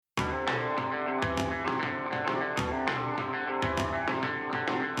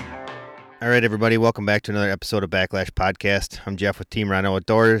All right, everybody, welcome back to another episode of Backlash Podcast. I'm Jeff with Team Rhino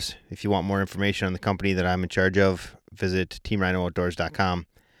Outdoors. If you want more information on the company that I'm in charge of, visit teamrhinooutdoors.com.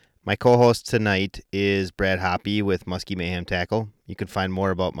 My co-host tonight is Brad Hoppy with Muskie Mayhem Tackle. You can find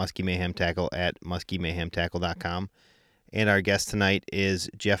more about Muskie Mayhem Tackle at muskiemayhemtackle.com. And our guest tonight is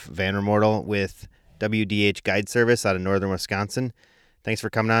Jeff Vandermortel with WDH Guide Service out of northern Wisconsin. Thanks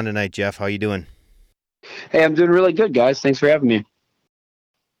for coming on tonight, Jeff. How you doing? Hey, I'm doing really good, guys. Thanks for having me.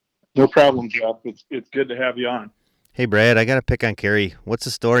 No problem, Jeff. It's good to have you on. Hey, Brad, I got to pick on Carrie. What's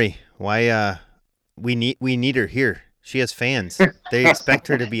the story? Why we need her here? She has fans. They expect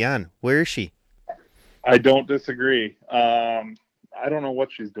her to be on. Where is she? I don't disagree. I don't know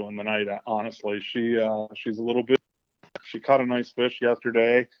what she's doing tonight, honestly. She's a little bit. She caught a nice fish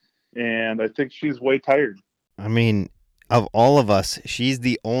yesterday, and I think she's way tired. I mean, of all of us, she's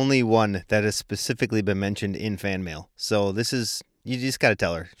the only one that has specifically been mentioned in fan mail. So this is, you just got to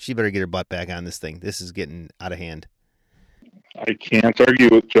tell her. She better get her butt back on this thing. This is getting out of hand. I can't argue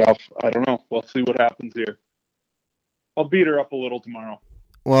with Jeff. I don't know. We'll see what happens here. I'll beat her up a little tomorrow.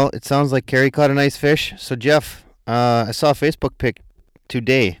 Well, it sounds like Carrie caught a nice fish. So, Jeff, I saw a Facebook pic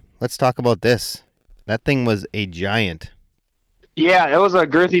today. Let's talk about this. That thing was a giant. Yeah, it was a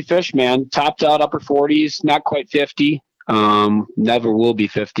girthy fish, man. Topped out upper 40s, not quite 50. Never will be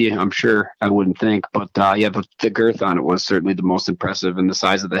 50, I'm sure. I wouldn't think. But yeah, the girth on it was certainly the most impressive, and the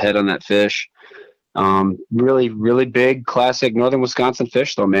size of the head on that fish. Really, really big, classic northern Wisconsin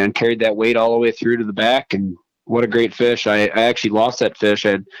fish, though, man. Carried that weight all the way through to the back, and what a great fish. I actually lost that fish.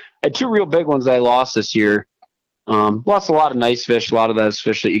 I had two real big ones I lost this year. Lost a lot of nice fish. A lot of those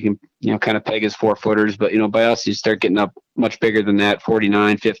fish that you can, kind of peg as 4-footers. But, by us, you start getting up much bigger than that,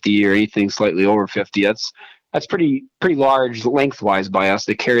 49, 50, or anything slightly over 50. That's pretty large lengthwise by us.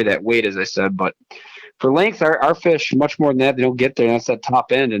 They carry that weight, as I said. But for length, our fish, much more than that, they don't get there. That's that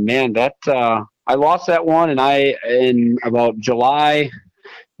top end. And, man, I lost that one, and in about July,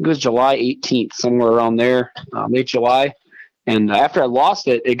 it was July 18th, somewhere around there, late July. And after I lost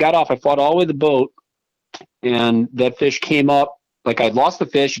it, it got off. I fought all the way to the boat, and that fish came up. Like, I'd lost the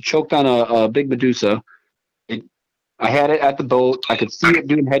fish. It choked on a big Medusa. I had it at the boat. I could see it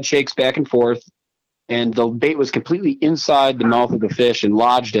doing head shakes back and forth, and the bait was completely inside the mouth of the fish and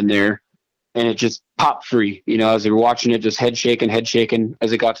lodged in there, and it just popped free. As they were watching it, just head shaking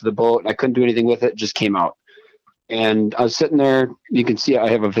as it got to the boat. I couldn't do anything with it. It just came out. And I was sitting there. You can see I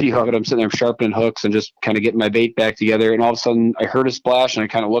have a video of it. I'm sitting there sharpening hooks and just kind of getting my bait back together. And all of a sudden, I heard a splash, and I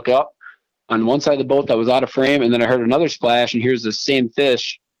kind of look up. On one side of the boat that was out of frame, and then I heard another splash, and here's the same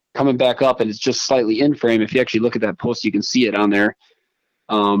fish coming back up, and it's just slightly in frame. If you actually look at that post, you can see it on there.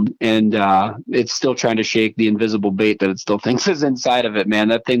 And it's still trying to shake the invisible bait that it still thinks is inside of it, man.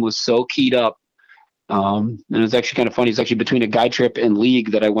 That thing was so keyed up. And it was actually kind of funny. It's actually between a guide trip and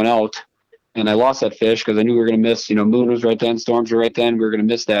league that I went out, and I lost that fish because I knew we were going to miss, moon was right then, storms were right then. We were going to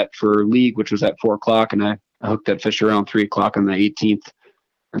miss that for league, which was at 4:00. And I hooked that fish around 3:00 on the 18th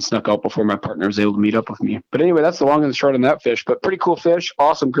and snuck out before my partner was able to meet up with me. But anyway, that's the long and the short on that fish, but pretty cool fish.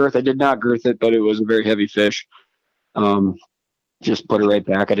 Awesome girth. I did not girth it, but it was a very heavy fish. Just put it right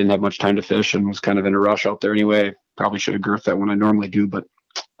back. I didn't have much time to fish and was kind of in a rush out there anyway. Probably should have girthed that one I normally do, but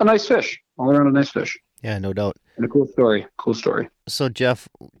a nice fish. All around a nice fish. Yeah, no doubt. And a cool story. Cool story. So, Jeff,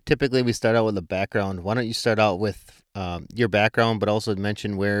 typically we start out with a background. Why don't you start out with your background, but also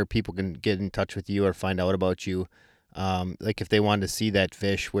mention where people can get in touch with you or find out about you? Like if they wanted to see that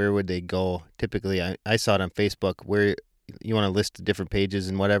fish, where would they go? Typically, I saw it on Facebook. Where you want to list the different pages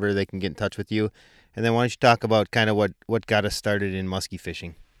and whatever, they can get in touch with you. And then why don't you talk about kind of what got us started in muskie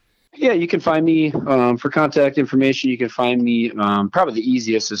fishing? Yeah, you can find me for contact information. You can find me probably the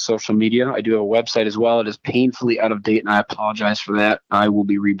easiest is social media. I do have a website as well. It is painfully out of date, and I apologize for that. I will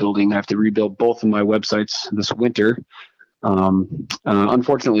be rebuilding. I have to rebuild both of my websites this winter.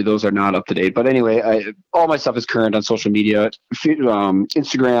 Unfortunately, those are not up to date. But anyway, all my stuff is current on social media,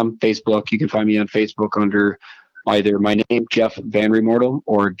 Instagram, Facebook. You can find me on Facebook under either my name, Jeff Vandermortel,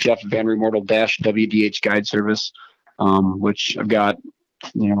 or Jeff Vandermortel WDH Guide Service, which I've got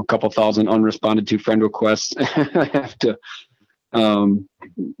a couple thousand unresponded to friend requests. I have to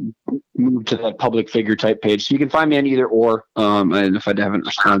move to that public figure type page. So you can find me on either or. And if I haven't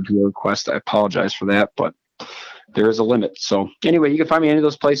responded to a request, I apologize for that, but there is a limit. So anyway, you can find me in any of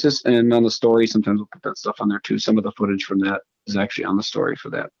those places, and on the story, sometimes we'll put that stuff on there too. Some of the footage from that is actually on the story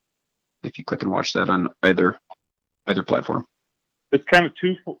for that, if you click and watch that on either platform. It's kind of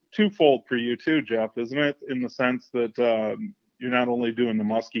twofold for you too, Jeff, isn't it? In the sense that you're not only doing the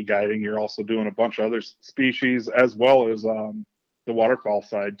muskie guiding, you're also doing a bunch of other species as well as the waterfowl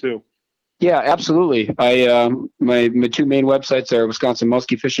side too. Yeah, absolutely. My two main websites are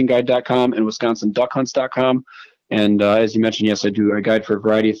WisconsinMuskieFishingGuide.com and WisconsinDuckHunts.com. And as you mentioned, yes, I do. I guide for a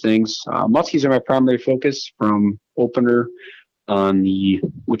variety of things. Muskies are my primary focus from opener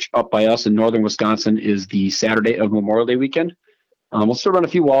which up by us in northern Wisconsin is the Saturday of Memorial Day weekend. We'll still run a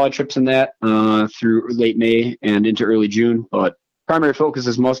few walleye trips in that through late May and into early June, but primary focus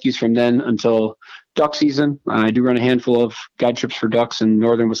is muskies from then until duck season. I do run a handful of guide trips for ducks in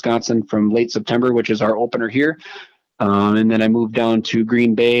northern Wisconsin from late September, which is our opener here. And then I move down to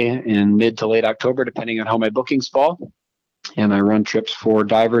Green Bay in mid to late October, depending on how my bookings fall. And I run trips for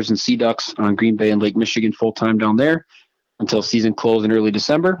divers and sea ducks on Green Bay and Lake Michigan full-time down there until season close in early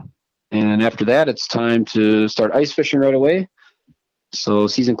December. And after that, it's time to start ice fishing right away. So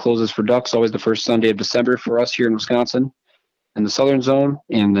season closes for ducks always the first Sunday of December for us here in Wisconsin in the southern zone.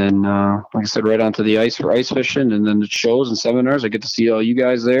 And then, like I said, right onto the ice for ice fishing. And then the shows and seminars. I get to see all you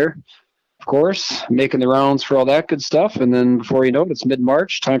guys there, of course, making the rounds for all that good stuff. And then before you know it, it's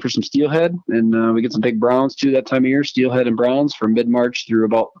mid-March, time for some steelhead. And we get some big browns too that time of year, steelhead and browns from mid-March through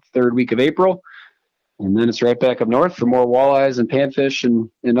about the third week of April. And then it's right back up north for more walleyes and panfish and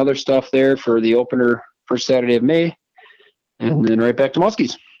other stuff there for the opener first Saturday of May. And then right back to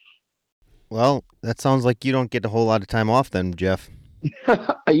muskies. Well, that sounds like you don't get a whole lot of time off then, Jeff.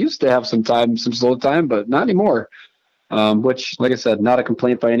 I used to have some slow time, but not anymore. Which, like I said, not a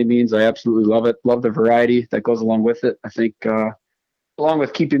complaint by any means. I absolutely love it. Love the variety that goes along with it. I think along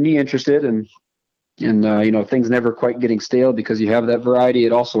with keeping me interested and things never quite getting stale because you have that variety.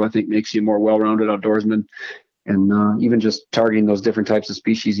 It also, I think, makes you a more well-rounded outdoorsman. And even just targeting those different types of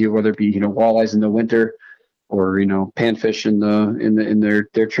species, whether it be walleyes in the winter, or panfish in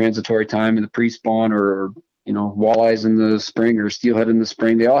their transitory time in the pre-spawn, or walleyes in the spring, or steelhead in the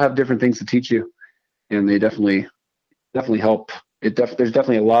spring. They all have different things to teach you, and they definitely help. There's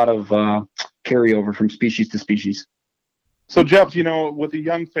definitely a lot of carryover from species to species. So Jeff, with a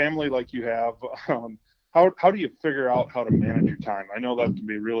young family like you have, how do you figure out how to manage your time? I know that can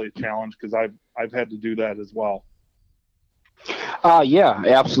be really a challenge because I've had to do that as well. Yeah,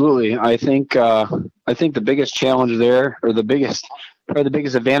 absolutely. I think the biggest challenge there, or the biggest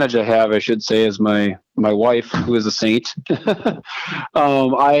advantage I have, I should say, is my wife, who is a saint.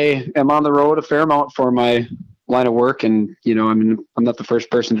 I am on the road a fair amount for my line of work, and I'm not the first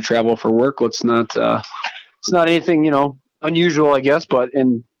person to travel for work. It's not anything unusual, I guess. But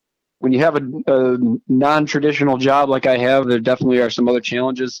when you have a non-traditional job like I have, there definitely are some other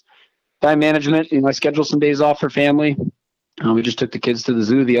challenges. Time management. I schedule some days off for family. We just took the kids to the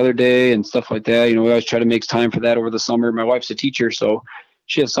zoo the other day and stuff like that. We always try to make time for that over the summer. My wife's a teacher, so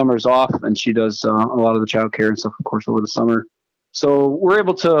she has summers off, and she does a lot of the childcare and stuff, of course, over the summer. So we're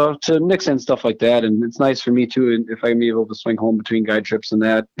able to mix in stuff like that, and it's nice for me too if I'm able to swing home between guide trips and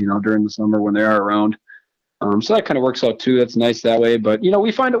that, during the summer when they are around. So that kind of works out too. That's nice that way. But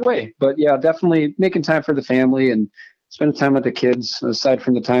we find a way. But yeah, definitely making time for the family and spending time with the kids, aside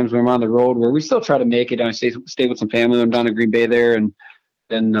from the times when I'm on the road, where we still try to make it. I stay with some family. I'm down in Green Bay there, and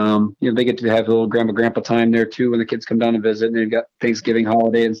then they get to have a little grandpa time there too when the kids come down and visit. And they've got Thanksgiving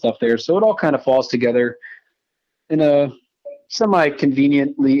holiday and stuff there, so it all kind of falls together in a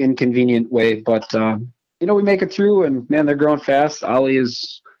semi-conveniently inconvenient way. But we make it through, and man, they're growing fast.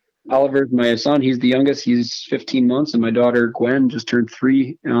 Oliver's my son. He's the youngest. He's 15 months, and my daughter Gwen just turned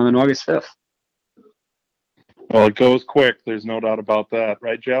 3 on August 5th. Well, it goes quick. There's no doubt about that.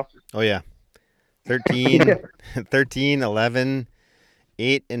 Right, Jeff? Oh, yeah. 13, 11,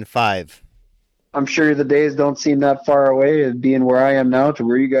 8, and 5. I'm sure the days don't seem that far away, and being where I am now to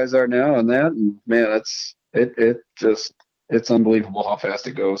where you guys are now and that. And man, it's unbelievable how fast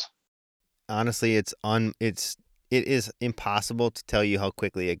it goes. Honestly, it is impossible to tell you how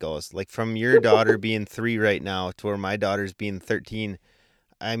quickly it goes. Like from your daughter being 3 right now to where my daughter's being 13.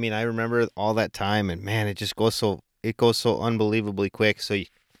 I mean, I remember all that time, and man, it goes so unbelievably quick. So you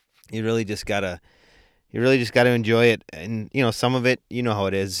really just gotta enjoy it. And some of it, how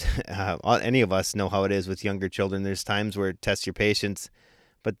it is. Any of us know how it is with younger children. There's times where it tests your patience,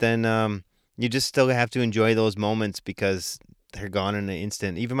 but then you just still have to enjoy those moments because they're gone in an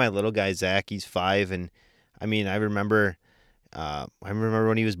instant. Even my little guy Zach, he's 5, and I mean, I remember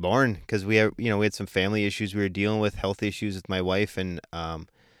when he was born, because we had some family issues we were dealing with, health issues with my wife, and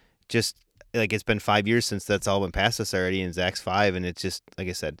just like it's been 5 years since that's all been past us already, and Zach's 5, and it's just, like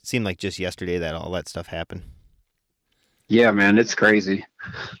I said, it seemed like just yesterday that all that stuff happened. Yeah, man, it's crazy.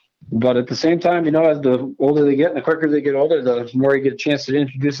 But at the same time, as the older they get and the quicker they get older, the more you get a chance to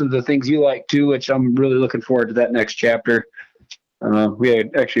introduce them to the things you like too, which I'm really looking forward to that next chapter. We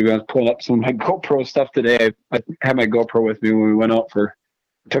was pulling up some of my GoPro stuff today. I had my GoPro with me when we went out for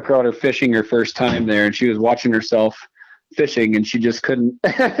took her out her fishing her first time there, and she was watching herself fishing, and she just couldn't.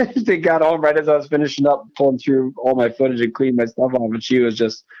 They got home right as I was finishing up, pulling through all my footage and cleaning my stuff off, and she was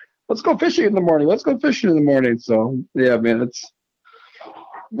just, "Let's go fishing in the morning. Let's go fishing in the morning." So yeah, man,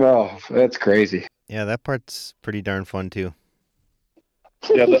 that's crazy. Yeah, that part's pretty darn fun too.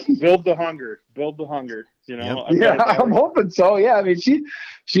 Yeah, build the hunger. You know. Yep. Yeah, I'm hoping so. Yeah, I mean,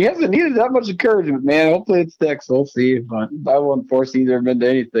 she hasn't needed that much encouragement, man. Hopefully it sticks. We'll see. But I won't force either of them into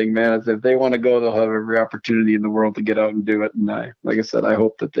anything, man. If they want to go, they'll have every opportunity in the world to get out and do it. And like I said, I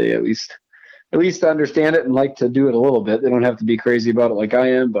hope that they at least understand it and like to do it a little bit. They don't have to be crazy about it like I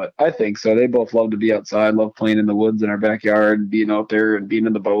am, but I think so. They both love to be outside, love playing in the woods in our backyard, being out there and being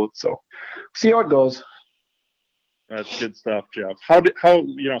in the boat. So see how it goes. That's good stuff, Jeff.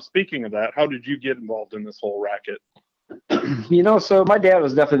 Speaking of that, how did you get involved in this whole racket? So my dad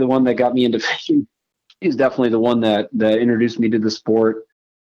was definitely the one that got me into fishing. He's definitely the one that introduced me to the sport,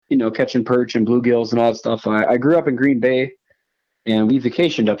 catching perch and bluegills and all that stuff. I grew up in Green Bay, and we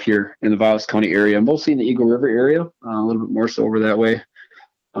vacationed up here in the Vilas County area, mostly in the Eagle River area, a little bit more so over that way.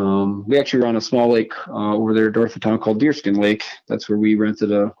 We actually were on a small lake over there north of town called Deerskin Lake. That's where we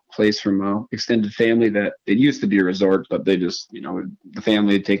rented a place from an extended family that it used to be a resort, but they just, the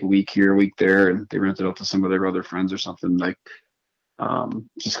family would take a week here, a week there, and they rented out to some of their other friends or something, like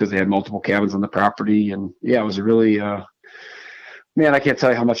just because they had multiple cabins on the property. And yeah, it was a really, man, I can't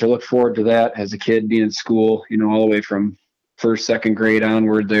tell you how much I look forward to that as a kid, being in school, all the way from first, second grade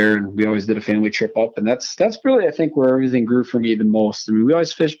onward there. And we always did a family trip up. And that's really, I think, where everything grew for me the most. I mean, we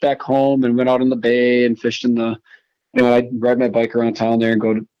always fished back home and went out in the bay and fished in the, I'd ride my bike around town there and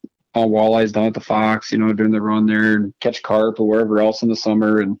go to walleyes down at the Fox, during the run there, and catch carp or wherever else in the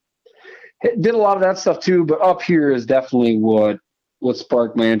summer. And did a lot of that stuff too. But up here is definitely what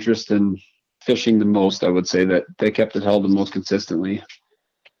sparked my interest in fishing the most. I would say that they kept it held the most consistently.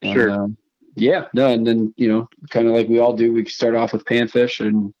 Sure. And, and then, kind of like we all do, we start off with panfish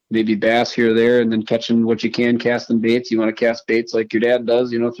and maybe bass here or there, and then catching what you can, casting baits. You want to cast baits like your dad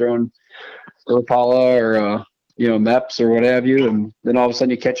does, throwing Rapala or, MEPS or what have you. And then all of a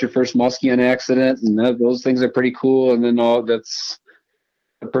sudden you catch your first muskie on accident, and those things are pretty cool. And then that's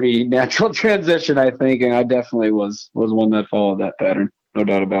a pretty natural transition, I think. And I definitely was one that followed that pattern. No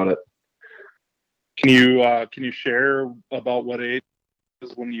doubt about it. Can you share about what age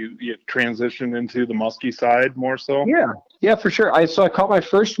when you transitioned into the muskie side more so? Yeah, for sure. I caught my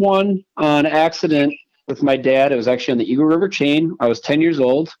first one on accident with my dad. It was actually on the Eagle River chain. I was 10 years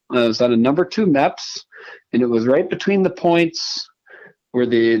old. I was on a number 2 MEPS, and it was right between the points where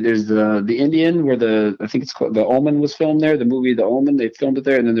there's the Indian, where I think it's called The Omen was filmed there. The movie The Omen, they filmed it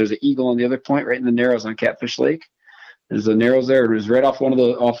there, and then there's an eagle on the other point, right in the Narrows on Catfish Lake. There's the Narrows there. It was right off it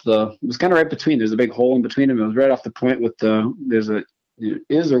was kind of right between. There's a big hole in between them. It was right off the point with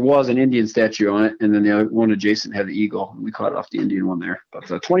was an Indian statue on it, and then the other one adjacent had the eagle. We caught it off the Indian one there. But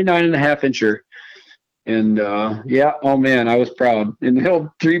it's a 29.5 incher. And oh man, I was proud. And the old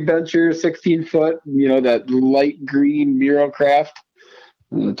 3-bencher, 16-foot, that light green Miro craft,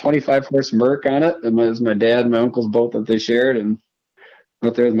 25 horse Merc on it. And it was my dad and my uncle's boat that they shared. And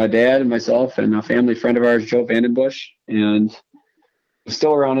out there with my dad and myself and a family friend of ours, Joe Vandenbush. And was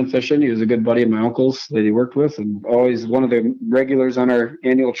still around and fishing. He was a good buddy of my uncle's that he worked with, and always one of the regulars on our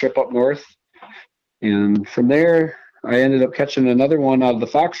annual trip up north. And from there, I ended up catching another one out of the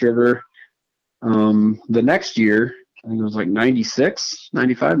Fox River the next year. I think it was like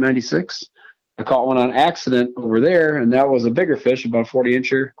 95, 96. I caught one on accident over there, and that was a bigger fish, about a 40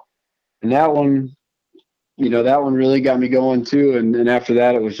 incher. And that one, that one really got me going too. And after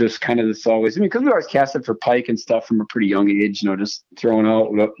that, it was just kind of this always, because we always casted for pike and stuff from a pretty young age, just throwing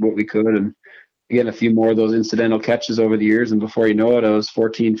out what we could. And again, a few more of those incidental catches over the years. And before you know it, I was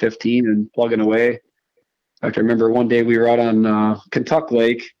 14, 15 and plugging away. In fact, I remember one day we were out on Kentucky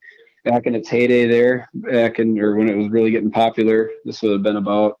Lake back in its heyday there, or when it was really getting popular. This would have been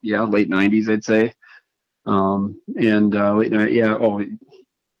about, late 90s, I'd say.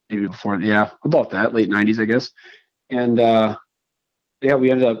 Maybe before, about that, late 90s, I guess. And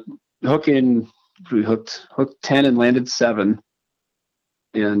we ended up we hooked 10 and landed 7.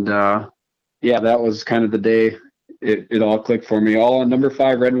 And that was kind of the day it all clicked for me, all on number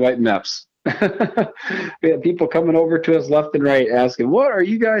 5 red and white MEPS. We had people coming over to us left and right asking, "What are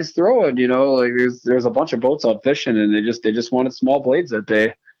you guys throwing?" Like there's a bunch of boats out fishing, and they just wanted small blades that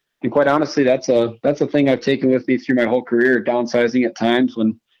day. And quite honestly, that's a thing I've taken with me through my whole career, downsizing at times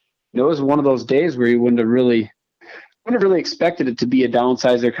when it was one of those days where you wouldn't have really expected it to be a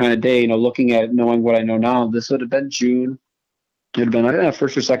downsizer kind of day. Looking at it, knowing what I know now, this would have been June. It would have been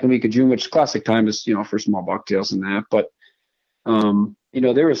first or second week of June, which classic time is for small bucktails and that. But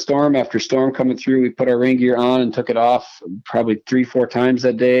there was storm after storm coming through. We put our rain gear on and took it off probably 3-4 times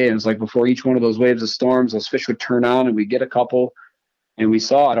that day. And it was like before each one of those waves of storms, those fish would turn on and we'd get a couple. And we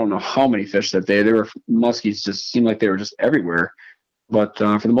saw, I don't know how many fish that day. There were muskies, just seemed like they were just everywhere. But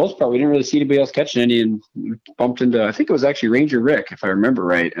for the most part, we didn't really see anybody else catching any, and we bumped into, I think it was actually Ranger Rick, if I remember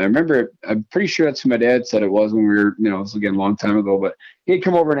right. And I'm pretty sure that's who my dad said it was when we were, this was again a long time ago, but he'd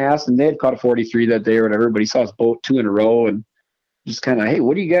come over and asked, and they had caught a 43 that day or whatever, but he saw his boat 2 in a row and just kind of, hey,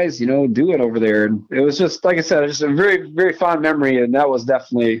 what are you guys, doing over there? And it was just, like I said, just a very, very fond memory. And that was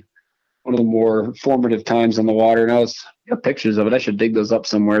definitely one of the more formative times on the water. And I got pictures of it. I should dig those up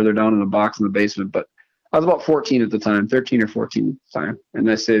somewhere. They're down in a box in the basement, but I was about 14 at the time, 13 or 14 at the time.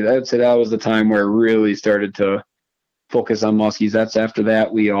 And I'd say that was the time where I really started to focus on muskies. That's after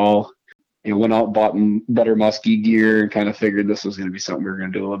that we all went out and bought better muskie gear and kind of figured this was going to be something we were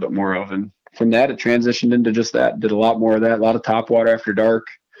going to do a little bit more of. And from that, it transitioned into just that. Did a lot more of that, a lot of top water after dark,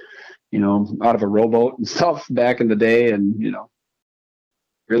 out of a rowboat and stuff back in the day, and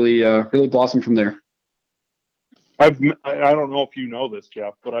really blossomed from there. I don't know if you know this,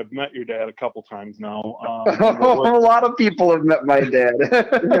 Jeff, but I've met your dad a couple times now. A lot of people have met my dad.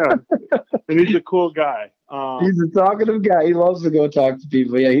 Yeah, and he's a cool guy. He's a talkative guy. He loves to go talk to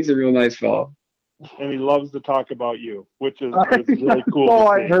people. Yeah, he's a real nice fellow. And he loves to talk about you, which is really cool. Oh,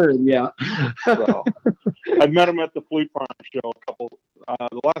 I've heard, yeah. So, I've met him at the Fleet Farm show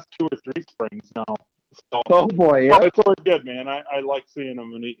the last 2 or 3 springs now. So, oh boy, yeah. It's always good, man. I like seeing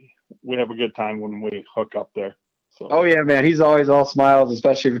him, and we have a good time when we hook up there. So. Oh yeah, man. He's always all smiles,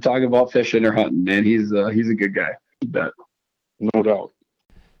 especially if you're talking about fishing or hunting. Man, he's a good guy. You bet. No doubt.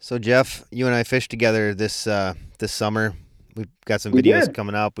 So Jeff, you and I fished together this summer. We've got some videos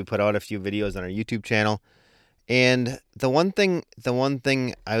coming up. We put out a few videos on our YouTube channel. And the one thing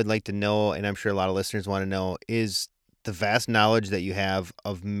I would like to know, and I'm sure a lot of listeners want to know, is the vast knowledge that you have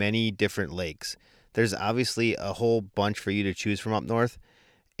of many different lakes. There's obviously a whole bunch for you to choose from up north.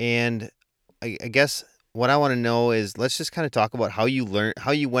 And I guess what I want to know is, let's just kind of talk about how you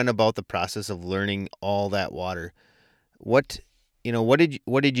went about the process of learning all that water. What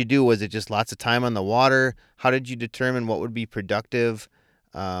did you do? Was it just lots of time on the water? How did you determine what would be productive?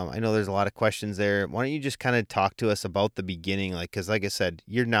 I know there's a lot of questions there. Why don't you just kind of talk to us about the beginning? Because like I said,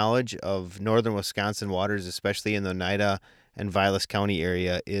 your knowledge of northern Wisconsin waters, especially in the Oneida and Vilas County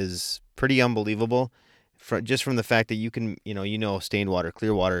area, is pretty unbelievable. Just from the fact that you can, stained water,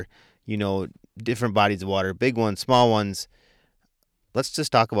 clear water, different bodies of water, big ones, small ones. Let's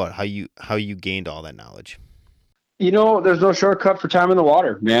just talk about how you gained all that knowledge. There's no shortcut for time in the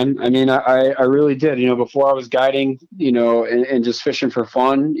water, man. I mean, I really did. Before I was guiding, and just fishing for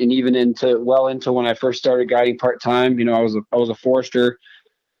fun, and even into when I first started guiding part time. I was a forester.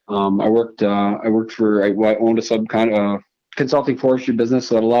 I owned a consulting forestry business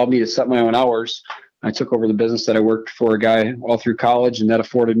that allowed me to set my own hours. I took over the business that I worked for a guy all through college, and that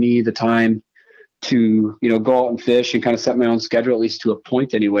afforded me the time to go out and fish and kind of set my own schedule, at least to a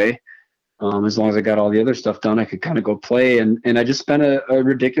point anyway. As long as I got all the other stuff done, I could kind of go play, and I just spent a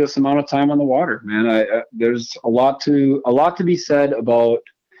ridiculous amount of time on the water, man. There's a lot to be said about,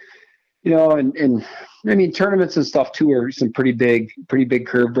 and I mean, tournaments and stuff too are some pretty big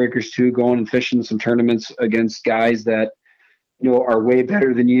curve breakers too. Going and fishing some tournaments against guys that are way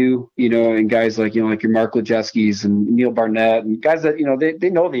better than you, and guys like like your Mark Lejewskis and Neil Barnett and guys that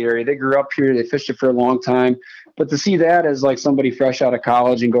they know the area, they grew up here, they fished it for a long time. But to see that as like somebody fresh out of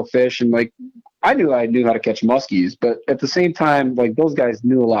college and go fish, and like I knew how to catch muskies, but at the same time, like those guys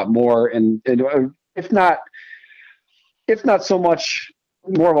knew a lot more, and if not so much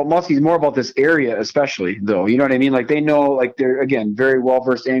more about muskies, more about this area, especially though, you know what I mean? Like they know, like they're again very well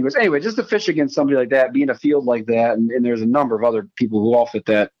versed anglers. Anyway, just to fish against somebody like that, be in a field like that, and there's a number of other people who all fit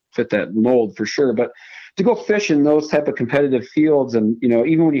that mold for sure. But to go fish in those type of competitive fields, and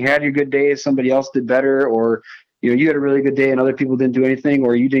even when you had your good days, somebody else did better, or you had a really good day and other people didn't do anything,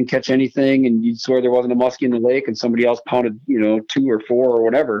 or you didn't catch anything, and you'd swear there wasn't a muskie in the lake, and somebody else pounded 2 or 4 or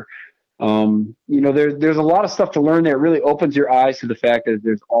whatever. There's a lot of stuff to learn there. It really opens your eyes to the fact that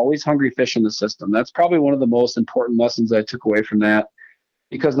there's always hungry fish in the system. That's probably one of the most important lessons I took away from that,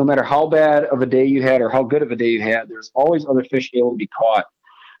 because no matter how bad of a day you had or how good of a day you had, there's always other fish able to be caught.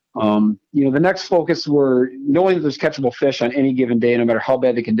 The next focus were knowing that there's catchable fish on any given day, no matter how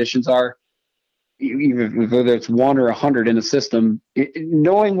bad the conditions are, even whether it's 1 or 100 in a system.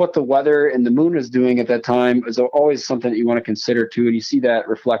 Knowing what the weather and the moon is doing at that time is always something that you want to consider too. And you see that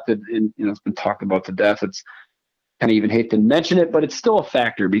reflected in, it's been talked about to death. It's kind of even hate to mention it, but it's still a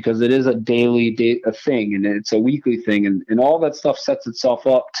factor because it is a daily thing, and it's a weekly thing, and all that stuff sets itself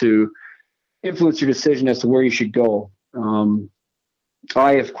up to influence your decision as to where you should go.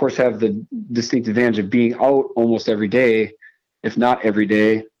 I, of course, have the distinct advantage of being out almost every day, if not every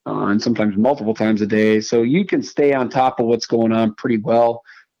day, and sometimes multiple times a day. So you can stay on top of what's going on pretty well.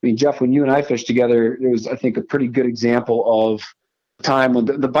 I mean, Jeff, when you and I fished together, it was, I think, a pretty good example of time when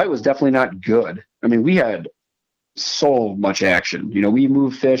the bite was definitely not good. I mean, we had so much action. You know, we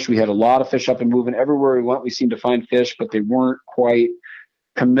moved fish. We had a lot of fish up and moving. Everywhere we went, we seemed to find fish, but they weren't quite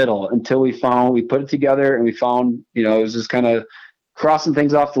committal until we put it together and we found, you know, it was just kind of crossing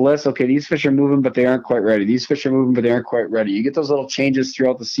things off the list. Okay, these fish are moving, but they aren't quite ready. These fish are moving, but they aren't quite ready. You get those little changes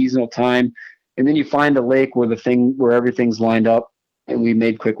throughout the seasonal time, and then you find a lake where everything's lined up, and we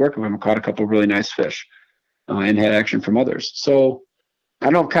made quick work of them and caught a couple of really nice fish and had action from others. So I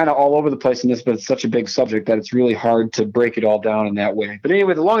know I'm kind of all over the place in this, but it's such a big subject that it's really hard to break it all down in that way. But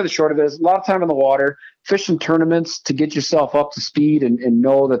anyway, the long and the short of it is a lot of time in the water, fish in tournaments to get yourself up to speed and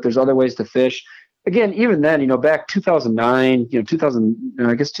know that there's other ways to fish. Again, even then, you know, back 2009,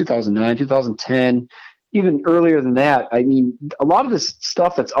 2009, 2010, even earlier than that, I mean, a lot of this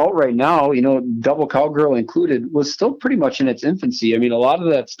stuff that's out right now, you know, double cowgirl included, was still pretty much in its infancy. I mean, a lot of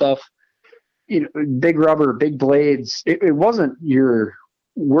that stuff, you know, big rubber, big blades, it wasn't your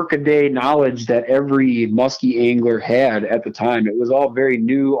workaday knowledge that every muskie angler had at the time. It was all very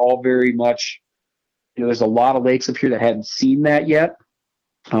new, all very much, you know, there's a lot of lakes up here that hadn't seen that yet.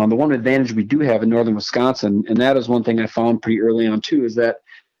 The one advantage we do have in northern Wisconsin, and that is one thing I found pretty early on too, is that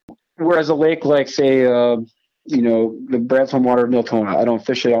whereas a lake like, say, you know, the Bradshaw water of Miltona, I don't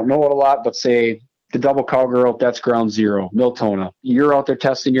fish it, I don't know it a lot, but say the double cowgirl, that's ground zero, Miltona. You're out there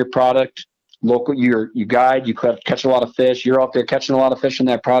testing your product, local, you guide, you catch a lot of fish, you're out there catching a lot of fish in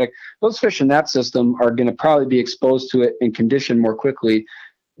that product. Those fish in that system are going to probably be exposed to it and conditioned more quickly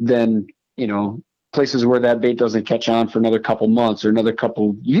than, you know, places where that bait doesn't catch on for another couple months or another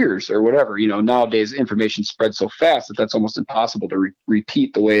couple years or whatever. You know, nowadays information spreads so fast that that's almost impossible to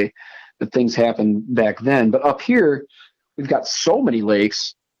repeat the way that things happened back then. But up here, we've got so many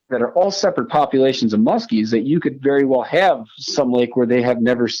lakes that are all separate populations of muskies that you could very well have some lake where they have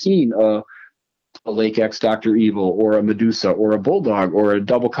never seen a Lake X Dr. Evil or a Medusa or a bulldog or a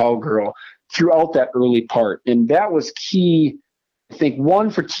double cowgirl throughout that early part. And that was key, I think, one,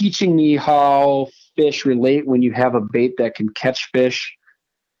 for teaching me how fish relate when you have a bait that can catch fish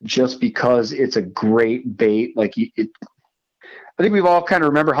just because it's a great bait. Like I think we've all kind of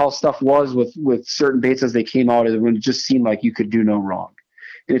remember how stuff was with certain baits as they came out, and when it just seemed like you could do no wrong.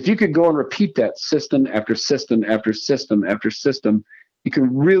 And if you could go and repeat that system after system after system after system, you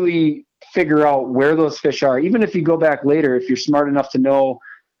can really figure out where those fish are. Even if you go back later, if you're smart enough to know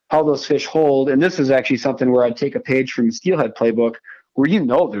how those fish hold, and this is actually something where I'd take a page from the Steelhead playbook where you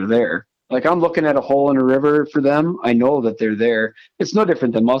know they're there. Like I'm looking at a hole in a river for them, I know that they're there. It's no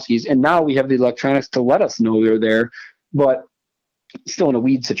different than muskies, and now we have the electronics to let us know they're there, but still in a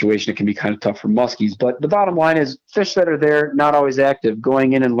weed situation, it can be kind of tough for muskies. But the bottom line is fish that are there, not always active,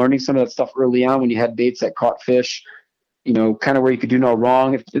 going in and learning some of that stuff early on when you had baits that caught fish, you know, kind of where you could do no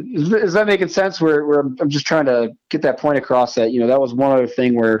wrong. Is that making sense? Where I'm just trying to get that point across that, you know, that was one other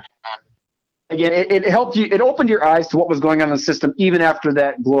thing where, again, it helped you, it opened your eyes to what was going on in the system, even after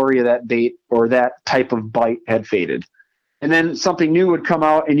that glory of that bait or that type of bite had faded. And then something new would come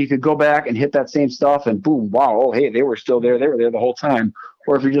out and you could go back and hit that same stuff and boom, wow, oh, hey, they were still there. They were there the whole time.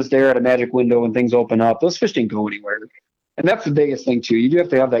 Or if you're just there at a magic window and things open up, those fish didn't go anywhere. And that's the biggest thing too. You do have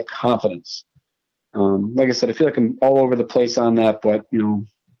to have that confidence. Like I said, I feel like I'm all over the place on that, but you know.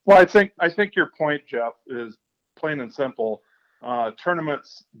 Well, I think your point, Jeff, is plain and simple.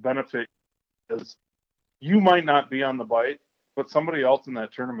 Tournaments benefit is you might not be on the bite, but somebody else in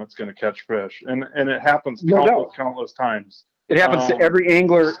that tournament's going to catch fish, and it happens countless times. It happens to every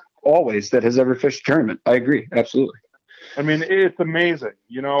angler always that has ever fished a tournament. I agree, absolutely. I mean, it's amazing.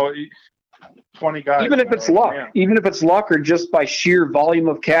 You know, 20 guys. Even if it's luck or just by sheer volume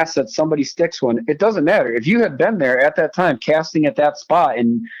of casts that somebody sticks one, it doesn't matter. If you had been there at that time casting at that spot,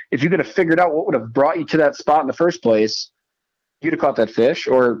 and if you could have figured out what would have brought you to that spot in the first place, you'd have caught that fish,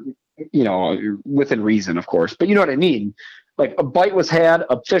 or, you know, within reason, of course. But you know what I mean? Like a bite was had,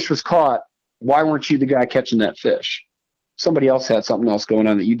 a fish was caught. Why weren't you the guy catching that fish? Somebody else had something else going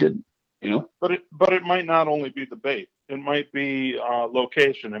on that you didn't, you know? But it might not only be the bait. It might be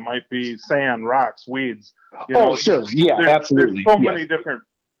location. It might be sand, rocks, weeds. You know, sure. Yeah, absolutely.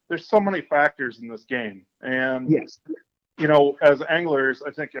 There's so many factors in this game. And, yes, you know, as anglers,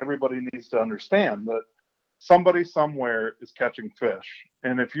 I think everybody needs to understand that somebody somewhere is catching fish.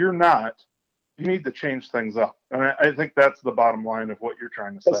 And if you're not, you need to change things up. And I think that's the bottom line of what you're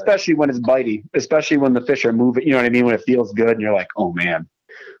trying to say. Especially when it's bitey, especially when the fish are moving. You know what I mean? When it feels good and you're like, oh, man,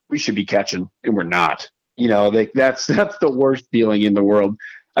 we should be catching, and we're not. that's the worst feeling in the world.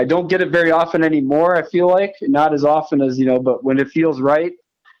 I don't get it very often anymore. I feel like not as often as, but when it feels right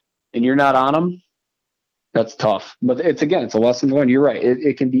and you're not on them, that's tough. But it's a lesson learned. You're right.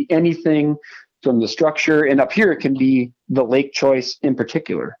 It can be anything from the structure, and up here it can be the lake choice in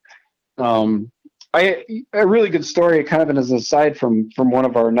particular. A really good story, kind of as an aside from one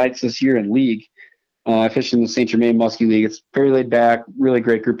of our nights this year in league. I fished in the St. Germain Muskie League. It's very laid back, really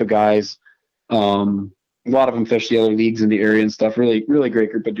great group of guys. A lot of them fish the other leagues in the area and stuff. Really, really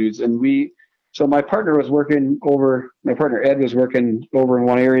great group of dudes. And so my partner Ed was working over in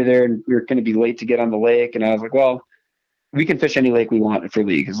one area there, and we were going to be late to get on the lake. And I was like, well, we can fish any lake we want for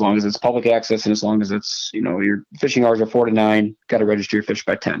league, as long as it's public access and as long as it's, your fishing hours are 4 to 9, got to register your fish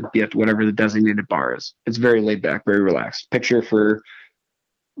by 10, be at whatever the designated bar is. It's very laid back, very relaxed. Picture for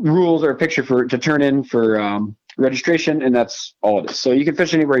rules or a picture to turn in for registration, and that's all it is. So you can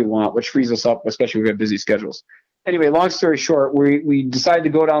fish anywhere you want, which frees us up, especially if we have busy schedules. Anyway, long story short, we decided to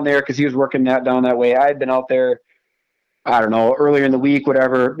go down there because he was working down that way. I had been out there, I don't know, earlier in the week,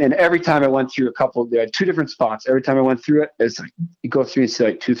 whatever. And every time I went through there had 2 different spots. Every time I went through it, it's like you go through and see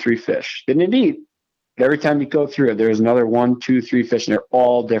like 2, 3 fish. Didn't it eat? Every time you go through it, there's another 1, 2, 3 fish, and they're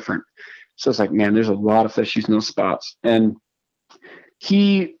all different. So it's like, man, there's a lot of fish using those spots. And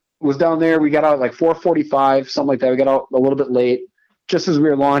he was down there. We got out at like 4:45, something like that. We got out a little bit late. Just as we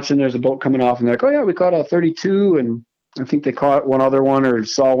were launching, there's a boat coming off, and they're like, oh, yeah, we caught a 32, and I think they caught one other one or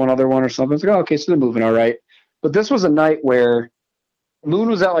saw one other one or something. It's like, oh, okay, so they're moving all right. But this was a night where moon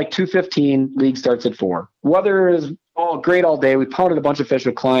was at like 2:15, league starts at 4. Weather is all great all day. We pounded a bunch of fish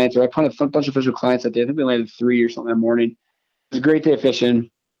with clients, or I pounded a bunch of fish with clients that day. I think we landed 3 or something that morning. It was a great day of fishing,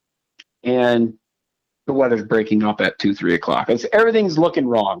 and the weather's breaking up at 2, 3 o'clock. Everything's looking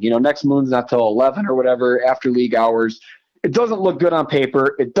wrong. Next moon's not till 11 or whatever after league hours. It doesn't look good on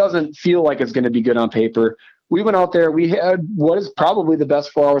paper. It doesn't feel like it's going to be good on paper. We went out there. We had what is probably the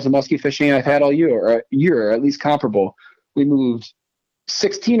best 4 hours of muskie fishing I've had all year, or at least comparable. We moved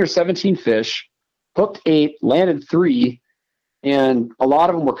 16 or 17 fish, hooked 8, landed 3, and a lot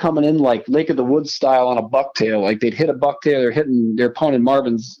of them were coming in like Lake of the Woods style on a bucktail. Like they'd hit a bucktail, they're pounding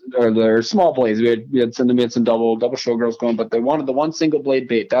Marvin's or their small blades. We had some double showgirls going, but they wanted the one single blade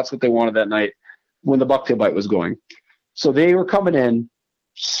bait. That's what they wanted that night when the bucktail bite was going. So they were coming in,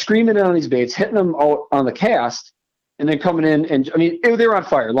 screaming in on these baits, hitting them out on the cast, and then coming in. And I mean, they were on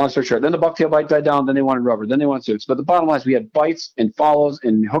fire, long story short. Then the bucktail bite died down. Then they wanted rubber. Then they wanted suits. But the bottom line is we had bites and follows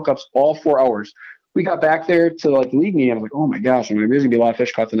and hookups all 4 hours. We got back there to like league meeting. I was like, oh my gosh, there's going to be a lot of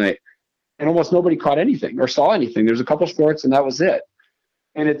fish caught tonight. And almost nobody caught anything or saw anything. There's a couple sports, and that was it.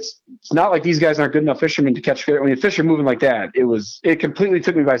 And it's not like these guys aren't good enough fishermen to catch fish. When fish are moving like that, it completely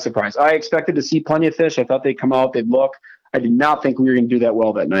took me by surprise. I expected to see plenty of fish. I thought they'd come out, they'd look. I did not think we were going to do that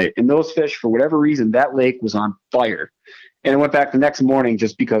well that night. And those fish, for whatever reason, that lake was on fire. And I went back the next morning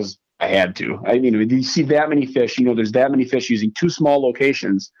just because I had to. You see that many fish, there's that many fish using 2 small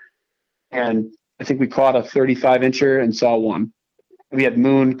locations. And I think we caught a 35-incher and saw 1. We had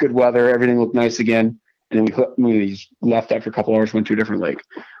moon, good weather, everything looked nice again. And then we left after a couple hours, went to a different lake.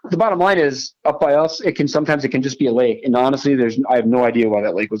 The bottom line is, up by us, sometimes it can just be a lake. And honestly, I have no idea why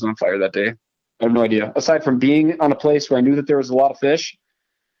that lake was on fire that day. I have no idea. Aside from being on a place where I knew that there was a lot of fish,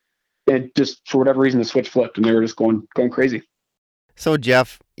 it just, for whatever reason, the switch flipped and they were just going crazy. So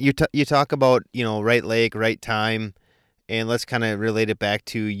Jeff, you talk about, right lake, right time, and let's kind of relate it back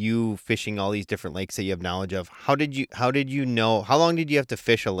to you fishing all these different lakes that you have knowledge of. How did you know, how long did you have to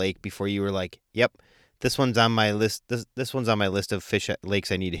fish a lake before you were like, yep, this one's on my list. This one's on my list of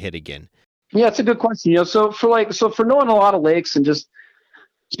lakes I need to hit again? Yeah, it's a good question. So for knowing a lot of lakes and just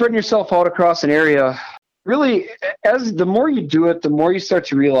spreading yourself out across an area, really, as the more you do it, the more you start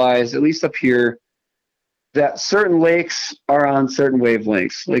to realize, at least up here, that certain lakes are on certain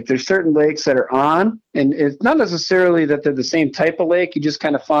wavelengths. Like there's certain lakes that are on, and it's not necessarily that they're the same type of lake. You just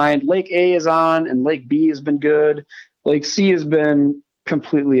kind of find Lake A is on and Lake B has been good. Lake C has been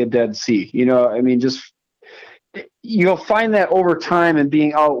completely a dead sea. Just you'll find that over time and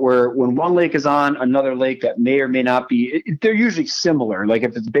being out where when one lake is on, another lake that may or may not be, they're usually similar. Like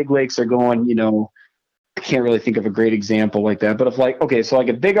if it's big lakes are going, I can't really think of a great example like that. But if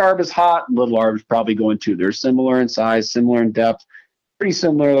if Big Arb is hot, Little Arb is probably going too. They're similar in size, similar in depth, pretty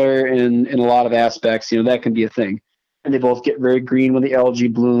similar in a lot of aspects. That can be a thing. And they both get very green when the algae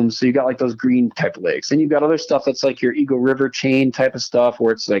blooms. So you got like those green type of lakes. And you've got other stuff that's like your Eagle River chain type of stuff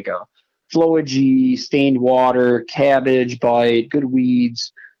where it's like a flowage, stained water, cabbage bite, good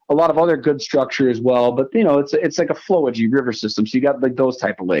weeds, a lot of other good structure as well. But it's like a flowage river system. So you got like those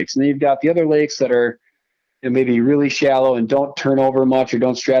type of lakes. And then you've got the other lakes that are maybe really shallow and don't turn over much or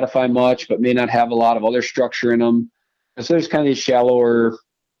don't stratify much, but may not have a lot of other structure in them. And so there's kind of these shallower,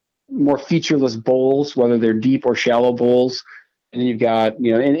 more featureless bowls, whether they're deep or shallow bowls. And then you've got, and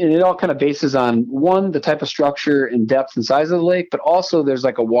it all kind of bases on, one, the type of structure and depth and size of the lake, but also there's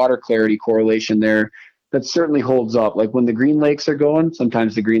like a water clarity correlation there that certainly holds up. Like when the green lakes are going,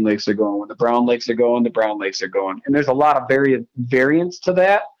 sometimes the green lakes are going. When the brown lakes are going, the brown lakes are going. And there's a lot of variance to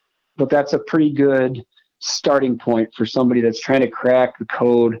that, but that's a pretty good starting point for somebody that's trying to crack the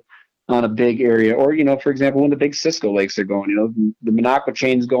code on a big area. Or, for example, when the big Cisco lakes are going, the Minocqua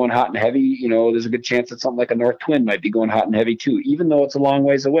chain's going hot and heavy, there's a good chance that something like a North Twin might be going hot and heavy too, even though it's a long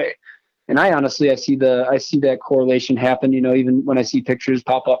ways away. And I see that correlation happen, even when I see pictures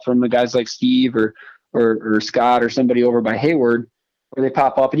pop up from the guys like Steve or Scott or somebody over by Hayward, where they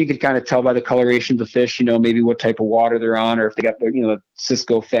pop up and you can kind of tell by the coloration of the fish, maybe what type of water they're on, or if they got the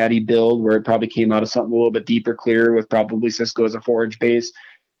Cisco fatty build where it probably came out of something a little bit deeper, clearer with probably Cisco as a forage base.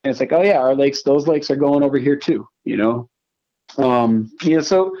 And it's like, oh yeah, those lakes are going over here too,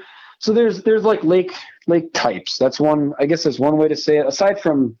 so there's like lake types. That's one way to say it, aside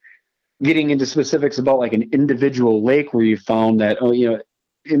from getting into specifics about like an individual lake where you found that,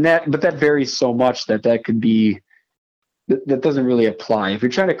 but that varies so much that could be, that doesn't really apply. If you're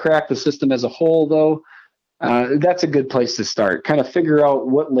trying to crack the system as a whole though, that's a good place to start. Kind of figure out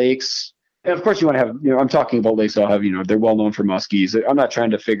what lakes. And of course you want to have, I'm talking about lakes that have, they're well known for muskies. I'm not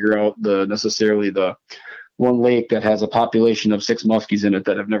trying to figure out necessarily the one lake that has a population of 6 muskies in it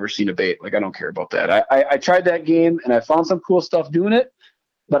that have never seen a bait. Like, I don't care about that. I tried that game and I found some cool stuff doing it,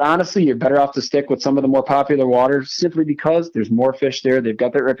 but honestly, you're better off to stick with some of the more popular waters simply because there's more fish there. They've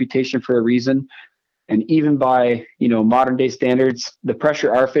got that reputation for a reason. And even by, modern day standards, the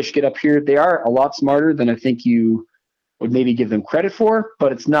pressure our fish get up here, they are a lot smarter than I think you would maybe give them credit for,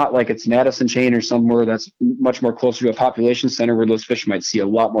 but it's not like it's Madison Chain or somewhere that's much more closer to a population center where those fish might see a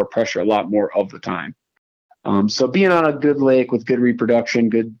lot more pressure a lot more of the time. So being on a good lake with good reproduction,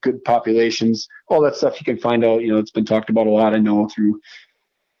 good populations, all that stuff you can find out, it's been talked about a lot, I know, through,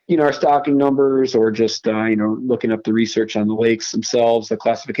 our stocking numbers or just, looking up the research on the lakes themselves, the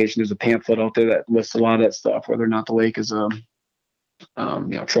classification. There's a pamphlet out there that lists a lot of that stuff, whether or not the lake is a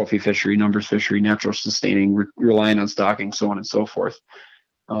trophy fishery, numbers fishery, natural sustaining, relying on stocking, so on and so forth.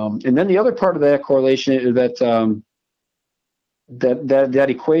 And then the other part of that correlation is that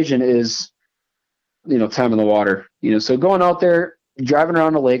equation is, time in the water. So going out there, driving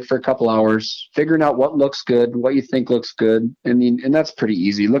around the lake for a couple hours, figuring out what looks good, what you think looks good. And that's pretty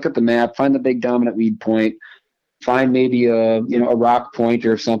easy. Look at the map, find the big dominant weed point, find maybe a rock point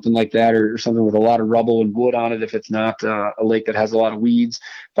or something like that, or something with a lot of rubble and wood on it if it's not a lake that has a lot of weeds.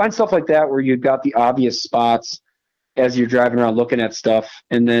 Find stuff like that where you've got the obvious spots as you're driving around looking at stuff.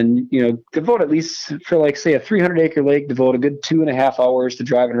 And then, devote at least for like, say, a 300-acre lake, devote a good 2.5 hours to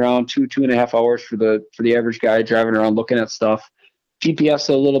driving around, 2.5 hours for the average guy driving around looking at stuff. GPS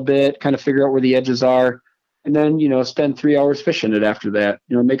a little bit, kind of figure out where the edges are, and then, spend 3 hours fishing it after that,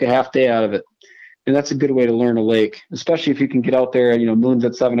 make a half day out of it. And that's a good way to learn a lake, especially if you can get out there, moon's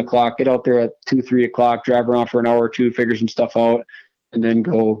at 7 o'clock, get out there at 2-3 o'clock, drive around for an hour or two, figure some stuff out, and then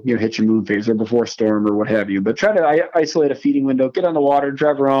go, hit your moon phase or before storm or what have you. But try to isolate a feeding window, get on the water,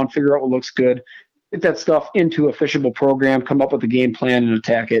 drive around, figure out what looks good, get that stuff into a fishable program, come up with a game plan and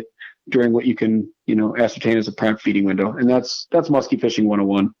attack it during what you can, ascertain as a prime feeding window. And that's musky fishing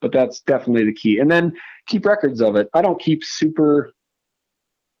 101, but that's definitely the key. And then keep records of it. I don't keep super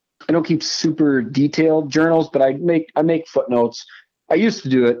detailed journals, but I make footnotes. I used to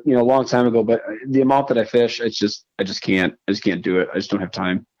do it, a long time ago, but the amount that I fish, I just can't do it. I just don't have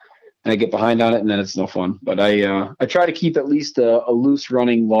time. And I get behind on it and then it's no fun. But I try to keep at least a loose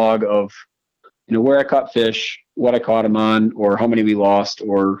running log of, where I caught fish, what I caught them on, or how many we lost,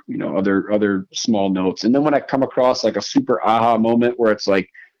 or, other small notes. And then when I come across like a super aha moment where it's like,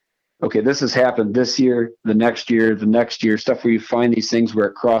 okay, this has happened this year, the next year, stuff where you find these things where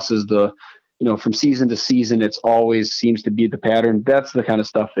it crosses the, from season to season, it's always seems to be the pattern. That's the kind of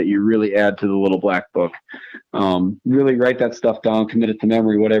stuff that you really add to the little black book. Really write that stuff down, commit it to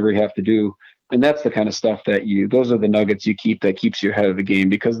memory, whatever you have to do. And that's the kind of stuff that those are the nuggets you keep that keeps you ahead of the game,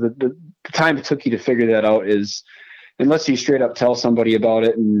 because the time it took you to figure that out is, unless you straight up tell somebody about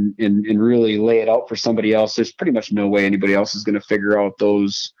it and really lay it out for somebody else, there's pretty much no way anybody else is going to figure out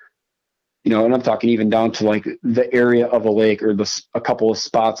those, and I'm talking even down to like the area of a lake or a couple of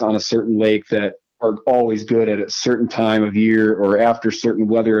spots on a certain lake that are always good at a certain time of year or after certain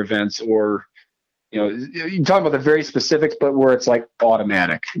weather events, or, you talk about the very specifics, but where it's like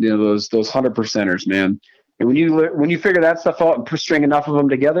automatic, those 100%ers, man. And when you figure that stuff out and string enough of them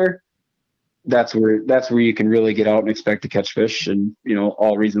together, that's where you can really get out and expect to catch fish in,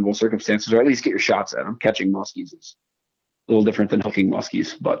 all reasonable circumstances, or at least get your shots at them. Catching muskies is a little different than hooking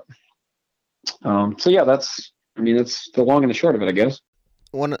muskies, but so yeah, that's the long and the short of it, I guess.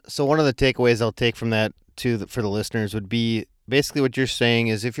 One of the takeaways I'll take from that for the listeners would be basically what you're saying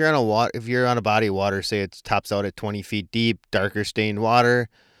is if you're on a body of water, say it tops out at 20 feet deep, darker stained water,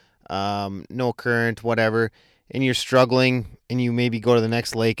 no current, whatever, and you're struggling, and you maybe go to the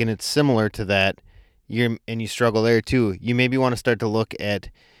next lake and it's similar to that, and you struggle there too, you maybe want to start to look at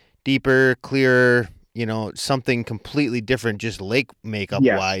deeper, clearer, something completely different, just lake makeup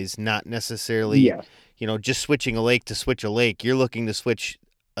wise, not necessarily, just switching a lake to switch a lake. You're looking to switch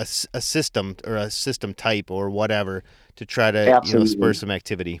a system or a system type or whatever to try to spur some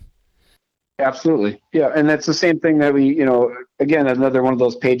activity. Absolutely. Yeah. And that's the same thing that we, again, another one of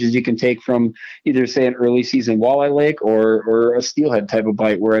those pages you can take from either, say, an early season walleye lake or a steelhead type of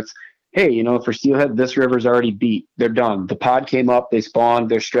bite where it's, hey, for steelhead, this river's already beat. They're done. The pod came up, they spawned,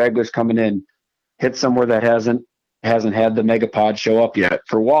 there's stragglers coming in. Hit somewhere that hasn't had the megapod show up yet.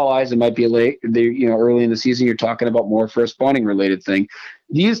 For walleyes, it might be early in the season, you're talking about more for a spawning related thing.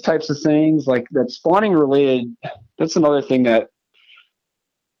 These types of things, like that spawning related, that's another thing that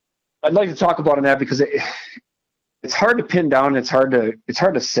I'd like to talk about in that, because it's hard to pin down. It's hard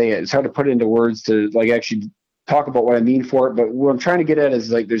to say it. It's hard to put it into words to actually talk about what I mean for it. But what I'm trying to get at is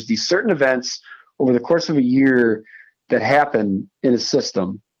there's these certain events over the course of a year that happen in a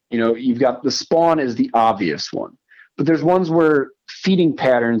system. You've got the spawn is the obvious one, but there's ones where feeding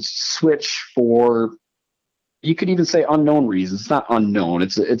patterns switch for, you could even say, unknown reasons. It's not unknown.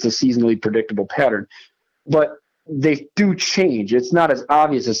 It's a seasonally predictable pattern, but they do change. It's not as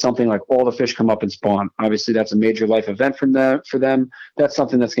obvious as something like all the fish come up and spawn. Obviously, that's a major life event for them. That's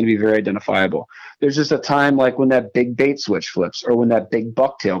something that's going to be very identifiable. There's just a time like when that big bait switch flips, or when that big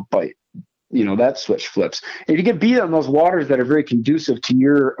bucktail bite, that switch flips. If you get beat on those waters that are very conducive to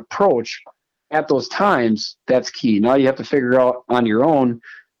your approach at those times, that's key. Now you have to figure out on your own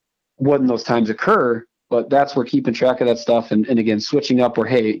when those times occur, but that's where keeping track of that stuff and again, switching up where,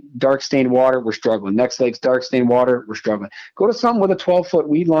 hey, dark stained water, we're struggling. Next lake's dark stained water, we're struggling. Go to something with a 12-foot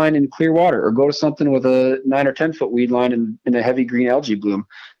weed line in clear water, or go to something with a 9 or 10-foot weed line in a heavy green algae bloom.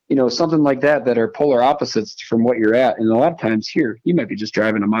 Something like that are polar opposites from what you're at. And a lot of times here, you might be just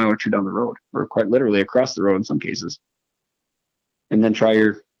driving a mile or two down the road, or quite literally across the road in some cases. And then try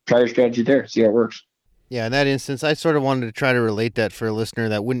your strategy there, see how it works. Yeah, in that instance, I sort of wanted to try to relate that for a listener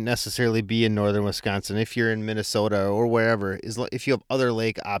that wouldn't necessarily be in northern Wisconsin. If you're in Minnesota or wherever, if you have other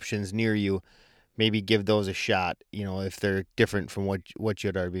lake options near you, maybe give those a shot, if they're different from what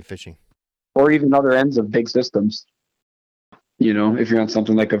you'd already be fishing. Or even other ends of big systems. If you're on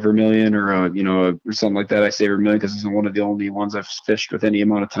something like a Vermilion or or something like that. I say Vermilion because it's one of the only ones I've fished with any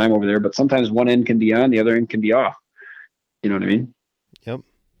amount of time over there. But sometimes one end can be on, the other end can be off. You know what I mean? Yep.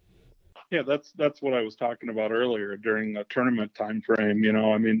 Yeah, that's what I was talking about earlier during the tournament time frame.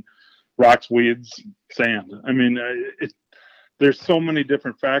 Rocks, weeds, sand. There's so many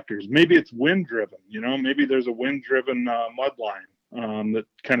different factors. Maybe it's wind driven. Maybe there's a wind driven mud line that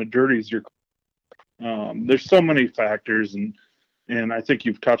kind of dirties your. There's so many factors, and I think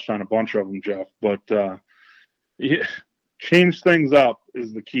you've touched on a bunch of them, Jeff. But change things up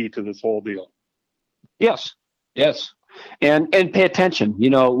is the key to this whole deal. Yes. And pay attention.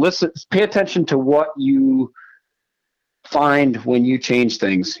 Listen. Pay attention to what you find when you change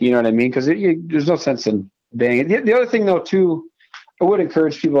things. You know what I mean? Because there's no sense in banging. The other thing, though, too, I would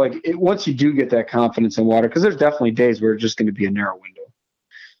encourage people once you do get that confidence in water, because there's definitely days where it's just going to be a narrow window.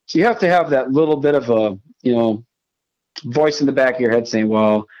 So you have to have that little bit of a, voice in the back of your head saying,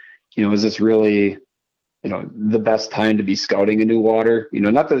 well, is this really, the best time to be scouting a new water?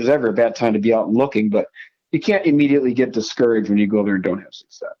 Not that there's ever a bad time to be out and looking, but you can't immediately get discouraged when you go there and don't have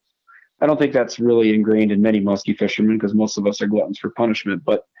success. I don't think that's really ingrained in many musky fishermen, because most of us are gluttons for punishment.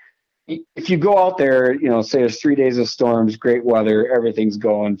 But if you go out there, say there's 3 days of storms, great weather, everything's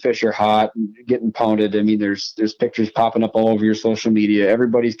going, fish are hot, getting pounded. There's pictures popping up all over your social media.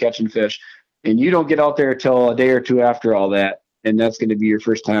 Everybody's catching fish, and you don't get out there till a day or two after all that, and that's going to be your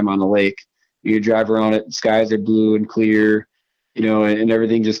first time on the lake. You drive around it, skies are blue and clear, and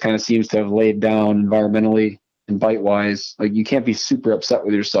everything just kind of seems to have laid down environmentally and bite-wise. You can't be super upset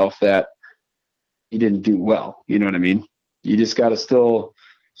with yourself that you didn't do well. You know what I mean? You just got to still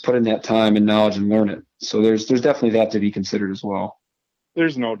put in that time and knowledge and learn it. So there's definitely that to be considered as well.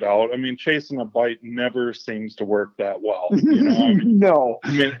 There's no doubt. Chasing a bite never seems to work that well. No.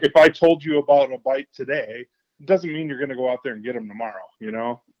 If I told you about a bite today, it doesn't mean you're going to go out there and get them tomorrow,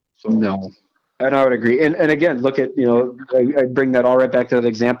 So no, And I would agree. And again, look at, I bring that all right back to that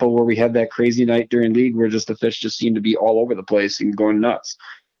example where we had that crazy night during league where just the fish just seemed to be all over the place and going nuts.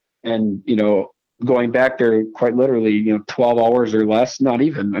 And, going back there quite literally, 12 hours or less, not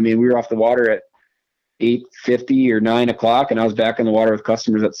even. I mean, we were off the water at 8:50 or 9 o'clock, and I was back in the water with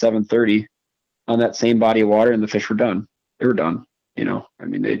customers at 7:30 on that same body of water, and the fish were done. They were done. I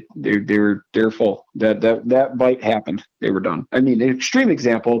mean, they're full. That bite happened. They were done. I mean, an extreme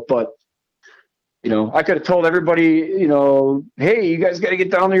example, but I could have told everybody, hey, you guys got to get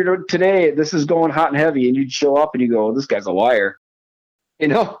down there today. This is going hot and heavy, and you'd show up and you go, this guy's a liar.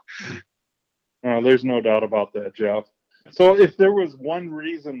 There's no doubt about that, Jeff. So if there was one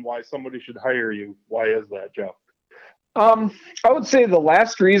reason why somebody should hire you, why is that, Jeff? I would say the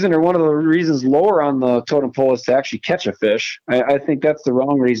last reason, or one of the reasons lower on the totem pole, is to actually catch a fish. I think that's the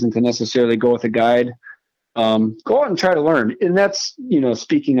wrong reason to necessarily go with a guide. Go out and try to learn. And that's,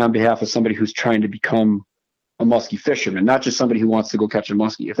 speaking on behalf of somebody who's trying to become a muskie fisherman, not just somebody who wants to go catch a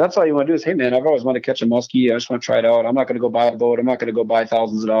muskie. If that's all you want to do is, hey man, I've always wanted to catch a muskie. I just want to try it out. I'm not going to go buy a boat. I'm not going to go buy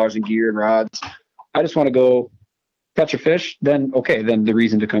thousands of dollars in gear and rods. I just want to go catch a fish. Then the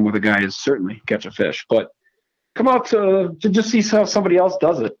reason to come with a guide is certainly catch a fish, but come out to just see how somebody else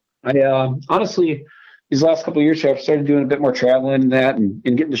does it. I honestly, these last couple of years here, I've started doing a bit more traveling and that, and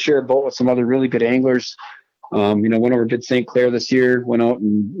getting to share a boat with some other really good anglers. Went over to St. Clair this year, went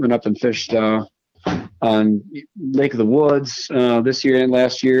up and fished on Lake of the Woods this year and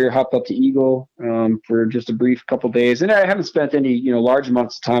last year, hopped up to Eagle for just a brief couple of days. And I haven't spent any, large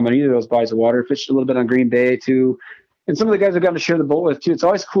amounts of time on either of those bodies of water. Fished a little bit on Green Bay too. And some of the guys I've gotten to share the boat with too. It's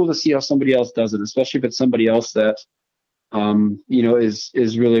always cool to see how somebody else does it, especially if it's somebody else that,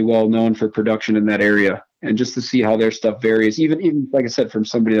 is really well known for production in that area. And just to see how their stuff varies, even like I said, from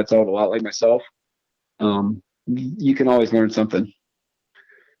somebody that's out a lot like myself, you can always learn something.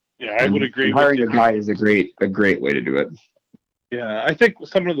 Yeah, I would agree. Hiring a guide is a great way to do it. Yeah, I think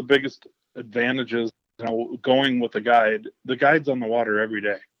some of the biggest advantages, going with the guide's on the water every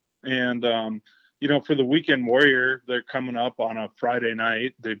day. And, for the weekend warrior, they're coming up on a Friday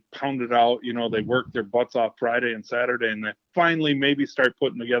night. They pound it out, they work their butts off Friday and Saturday, and they finally maybe start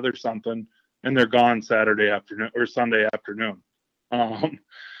putting together something, and they're gone Saturday afternoon or Sunday afternoon.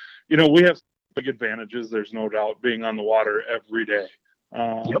 We have big advantages, there's no doubt, being on the water every day.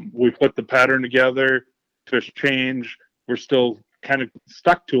 Yep. We put the pattern together, fish change. We're still kind of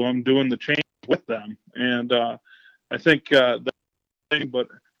stuck to them, doing the change with them. And I think that's the thing, but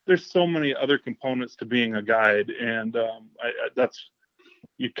there's so many other components to being a guide. And that's,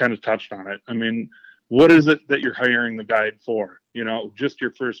 you kind of touched on it. I mean, what is it that you're hiring the guide for? Just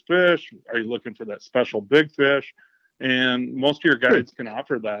your first fish? Are you looking for that special big fish? And most of your guides can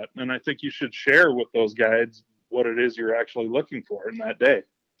offer that. And I think you should share with those guides what it is you're actually looking for in that day.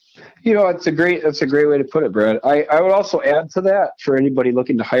 That's a great way to put it, Brad. I would also add to that, for anybody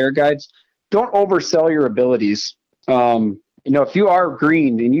looking to hire guides, don't oversell your abilities. If you are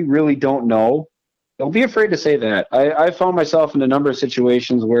green and you really don't know, don't be afraid to say that. I found myself in a number of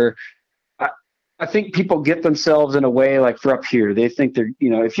situations where I think people get themselves in a way, like for up here, they think they're,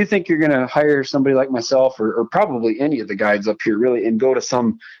 if you think you're going to hire somebody like myself or probably any of the guides up here really, and go to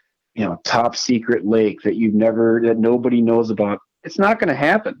some, top secret lake that that nobody knows about, it's not going to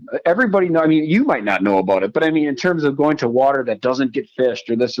happen. Everybody know. I mean, you might not know about it, but I mean, in terms of going to water that doesn't get fished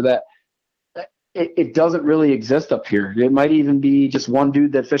or this or that, it doesn't really exist up here. It might even be just one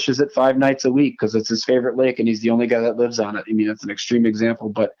dude that fishes it 5 nights a week because it's his favorite lake and he's the only guy that lives on it. I mean, that's an extreme example,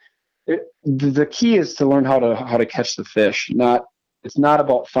 but the key is to learn how to catch the fish. It's not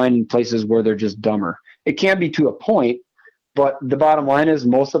about finding places where they're just dumber. It can be to a point, but the bottom line is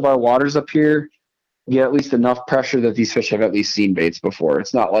most of our waters up here get at least enough pressure that these fish have at least seen baits before.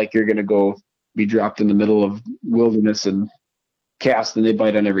 It's not like you're going to go be dropped in the middle of wilderness and cast and they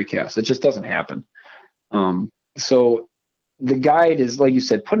bite on every cast. It just doesn't happen. So the guide is, like you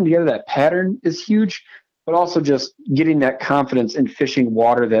said, putting together that pattern is huge, but also just getting that confidence in fishing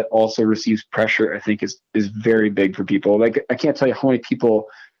water that also receives pressure, I think is very big for people. Like, I can't tell you how many people,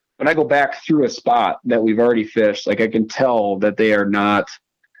 when I go back through a spot that we've already fished, like I can tell that they are not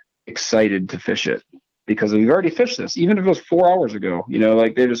excited to fish it because we've already fished this. Even if it was 4 hours ago,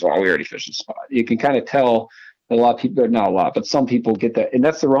 like they're just, we already fished the spot. You can kind of tell a lot of people, not a lot, but some people get that. And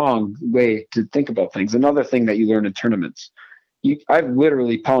that's the wrong way to think about things. Another thing that you learn in tournaments, I've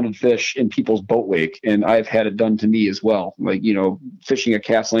literally pounded fish in people's boat wake, and I've had it done to me as well. Like, fishing a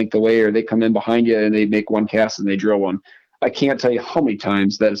cast length away, or they come in behind you and they make one cast and they drill one. I can't tell you how many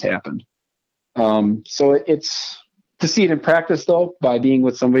times that has happened. So it's to see it in practice though, by being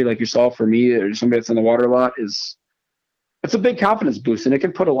with somebody like yourself or me or somebody that's in the water a lot, is it's a big confidence boost, and it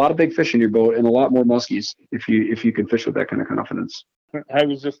can put a lot of big fish in your boat and a lot more muskies if you can fish with that kind of confidence. I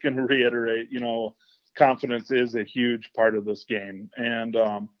was just going to reiterate, confidence is a huge part of this game. And,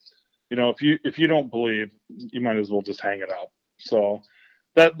 if you don't believe, you might as well just hang it out. So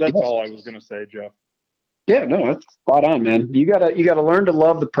that's all I was going to say, Jeff. Yeah, no, that's spot on, man. You gotta learn to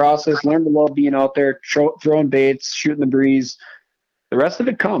love the process, learn to love being out there, throwing baits, shooting the breeze. The rest of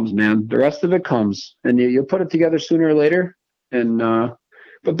it comes, man. The rest of it comes, and you'll put it together sooner or later. And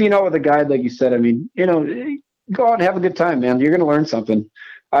but being out with a guide, like you said, I mean, go out and have a good time, man. You're gonna learn something.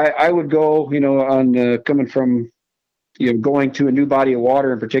 I would go, on coming from, going to a new body of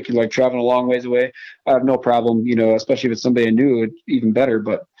water in particular, like traveling a long ways away. I have no problem, especially if it's somebody I knew, even better.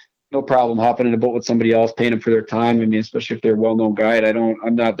 But no problem hopping in a boat with somebody else, paying them for their time. I mean, especially if they're a well-known guide.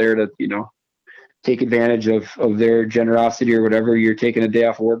 I'm not there to, take advantage of their generosity or whatever. You're taking a day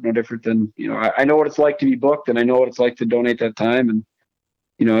off of work, no different than, I know what it's like to be booked, and I know what it's like to donate that time. And,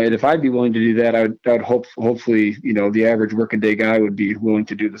 and if I'd be willing to do that, I'd hopefully, the average working day guy would be willing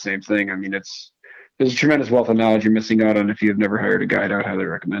to do the same thing. I mean, there's a tremendous wealth of knowledge you're missing out on if you've never hired a guide. I would highly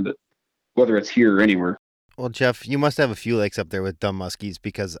recommend it, whether it's here or anywhere. Well, Jeff, you must have a few lakes up there with dumb muskies,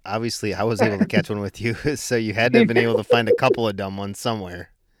 because obviously I was able to catch one with you, so you had to have been able to find a couple of dumb ones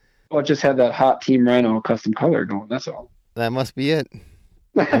somewhere. Well, it just had that hot Team Rhino custom color going. That's all. That must be it.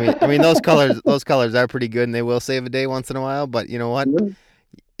 I mean, those colors are pretty good, and they will save a day once in a while. But you know what?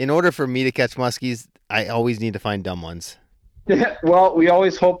 In order for me to catch muskies, I always need to find dumb ones. Yeah, well, we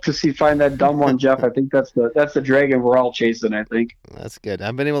always hope to find that dumb one, Jeff. I think that's the dragon we're all chasing, I think. That's good.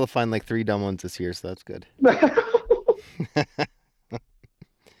 I've been able to find like 3 dumb ones this year, so that's good.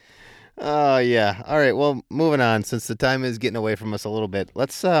 Oh yeah. All right. Well, moving on, since the time is getting away from us a little bit.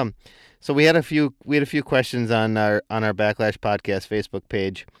 Let's so we had a few questions on our Backlash Podcast Facebook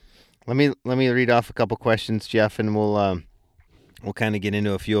page. Let me read off a couple questions, Jeff, and we'll kind of get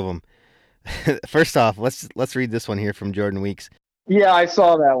into a few of them. First off, let's read this one here from Jordan Weeks. Yeah, I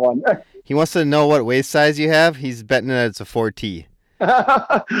saw that one. He wants to know what waist size you have. He's betting that it's a 4T.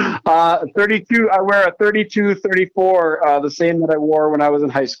 32. I wear a 32, 34, the same that I wore when I was in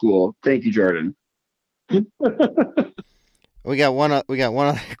high school. Thank you, Jordan. We got one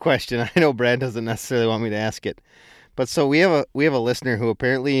other question. I know Brad doesn't necessarily want me to ask it, but so we have a listener who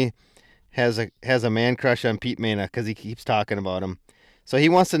apparently has a man crush on Pete Mena because he keeps talking about him. So he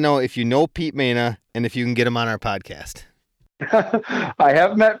wants to know if you know Pete Mena and if you can get him on our podcast. I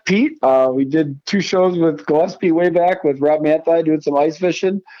have met Pete. We did 2 shows with Gillespie way back with Rob Manthei doing some ice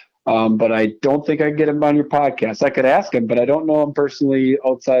fishing. But I don't think I can get him on your podcast. I could ask him, but I don't know him personally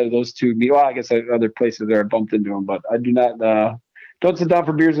outside of those 2. Well, I guess I have other places there I bumped into him, but I do not don't sit down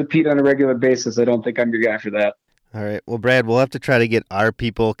for beers with Pete on a regular basis. I don't think I'm your guy for that. All right. Well, Brad, we'll have to try to get our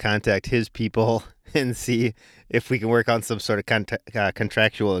people contact his people and see if we can work on some sort of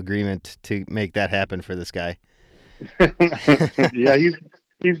contractual agreement to make that happen for this guy. Yeah,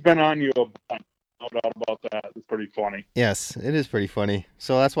 he's been on you a bunch. No doubt about that. It's pretty funny. Yes, it is pretty funny.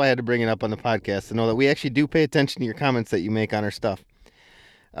 So that's why I had to bring it up on the podcast to know that we actually do pay attention to your comments that you make on our stuff.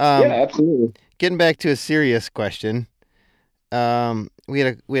 Yeah, absolutely. Getting back to a serious question, we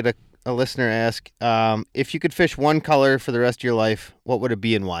had a listener ask, if you could fish one color for the rest of your life, what would it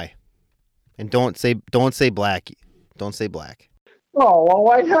be and why? And don't say black. Don't say black. Oh, well,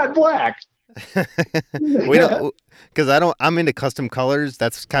 why not black? We don't, because I'm into custom colors.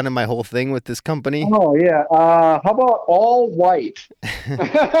 That's kind of my whole thing with this company. Oh yeah. How about all white?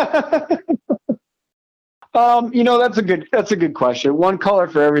 That's a good question. One color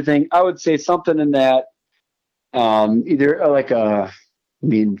for everything. I would say something in that, either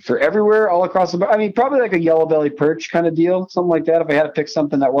for everywhere, all across the. Probably like a yellow belly perch kind of deal, something like that. If I had to pick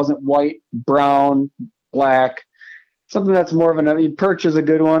something that wasn't white, brown, black, something that's more of perch is a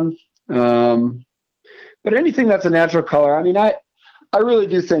good one. But anything that's a natural color, I really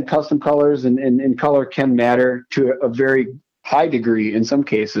do think custom colors and color can matter to a very high degree in some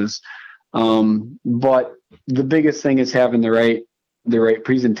cases. But the biggest thing is having the right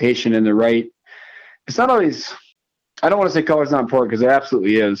presentation and it's not always, I don't want to say color is not important because it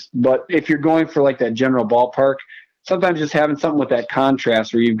absolutely is, but if you're going for like that general ballpark, sometimes just having something with that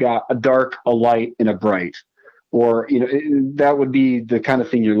contrast where you've got a dark, a light, and a bright. Or, that would be the kind of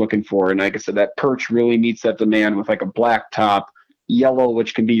thing you're looking for. And like I said, that perch really meets that demand with like a black top, yellow,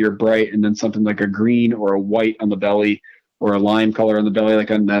 which can be your bright, and then something like a green or a white on the belly, or a lime color on the belly, like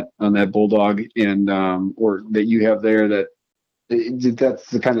on that bulldog, and or that you have there. That's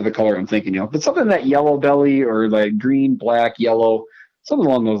the kind of the color I'm thinking of. But something that yellow belly or like green, black, yellow, something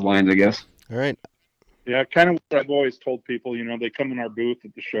along those lines, I guess. All right. Yeah, kind of what I've always told people. They come in our booth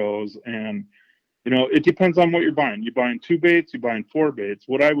at the shows and It depends on what you're buying. You buying 2 baits, you buying 4 baits.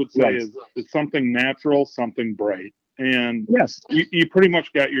 What I would say Yes. is it's something natural, something bright. And Yes. you pretty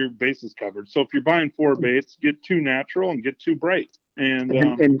much got your bases covered. So if you're buying 4 baits, get 2 natural and get 2 bright. And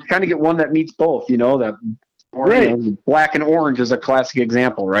kind of get one that meets both, that black and orange is a classic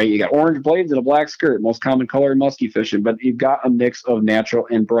example, right? You got orange blades and a black skirt, most common color in musky fishing, but you've got a mix of natural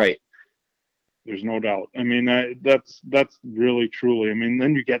and bright. There's no doubt. I mean, that's really, truly, I mean,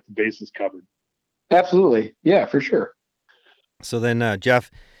 then you get the bases covered. Absolutely. Yeah, for sure. So then, Jeff,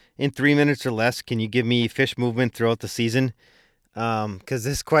 in 3 minutes or less, can you give me fish movement throughout the season? Because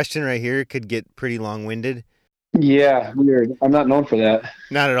this question right here could get pretty long-winded. Yeah, weird. I'm not known for that.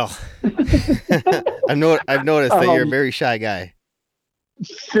 Not at all. I've noticed that you're a very shy guy.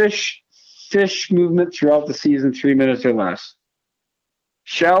 Fish movement throughout the season, 3 minutes or less.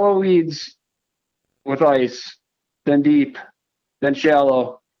 Shallow weeds with ice, then deep, then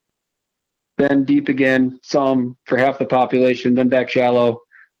shallow, then deep again, some for half the population, then back shallow,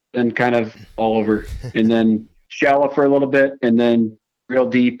 then kind of all over, and then shallow for a little bit, and then real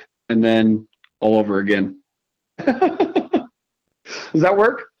deep, and then all over again. Does that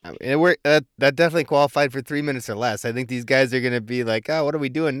work? That definitely qualified for 3 minutes or less. I think these guys are going to be like, oh, what are we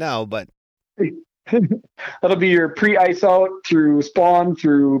doing now? But that'll be your pre-ice out through spawn,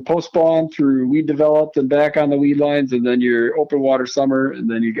 through post-spawn, through weed developed, and back on the weed lines, and then your open water summer, and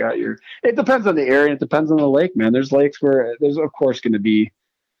then you got it depends on the area, it depends on the lake, man. There's lakes where there's, of course, going to be,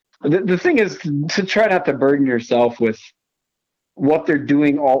 the thing is to try not to burden yourself with what they're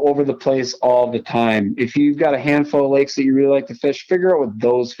doing all over the place all the time. If you've got a handful of lakes that you really like to fish, figure out what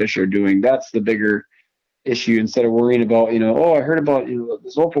those fish are doing. That's the bigger issue, instead of worrying about, I heard about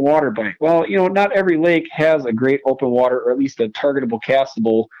this open water bite. Well, not every lake has a great open water, or at least a targetable,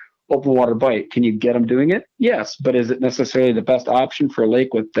 castable open water bite. Can you get them doing it? Yes, but is it necessarily the best option for a lake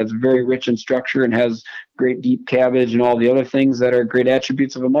that's very rich in structure and has great deep cabbage and all the other things that are great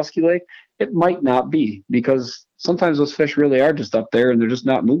attributes of a musky lake? It might not be, because sometimes those fish really are just up there and they're just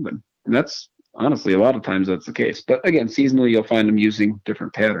not moving. And that's honestly, a lot of times that's the case. But again, seasonally, you'll find them using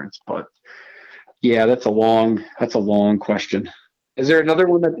different patterns. But yeah, that's a long question. Is there another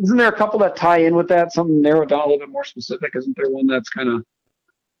one isn't there a couple that tie in with that? Something narrow it down a little bit more specific? Isn't there one that's kind of?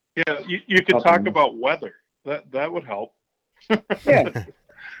 Yeah, you could talk about weather. That would help. Yeah.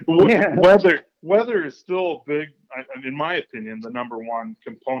 Weather is still big, in my opinion, the number one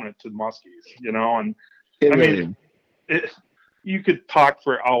component to muskies. And you could talk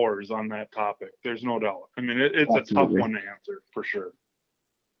for hours on that topic. There's no doubt. I mean, it's Absolutely. A tough one to answer for sure.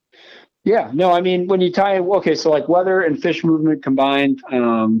 Yeah, no, I mean, when you tie, so like weather and fish movement combined,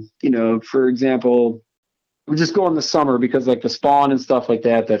 for example, we just go in the summer, because like the spawn and stuff like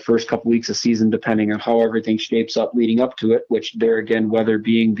that first couple weeks of season, depending on how everything shapes up leading up to it, which there again, weather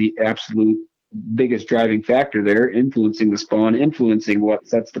being the absolute biggest driving factor there, influencing the spawn, influencing what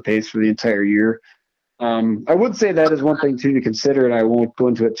sets the pace for the entire year. I would say that is one thing too to consider, and I won't go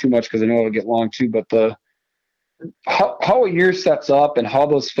into it too much because I know it'll get long too, but how a year sets up and how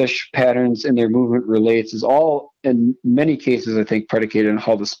those fish patterns and their movement relates is all, in many cases, I think, predicated on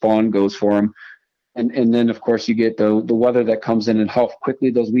how the spawn goes for them. And then, of course, you get the weather that comes in and how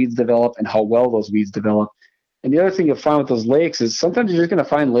quickly those weeds develop and how well those weeds develop. And the other thing you'll find with those lakes is sometimes you're just going to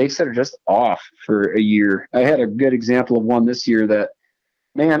find lakes that are just off for a year. I had a good example of one this year that,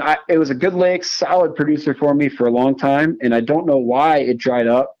 man, it was a good lake, solid producer for me for a long time, and I don't know why it dried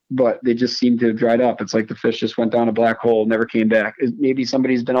up, but they just seemed to have dried up. It's like the fish just went down a black hole, never came back. Maybe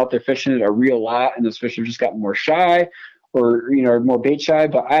somebody's been out there fishing it a real lot, and those fish have just gotten more shy, or more bait shy.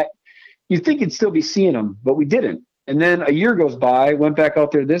 But you'd think you'd still be seeing them, but we didn't. And then a year goes by, went back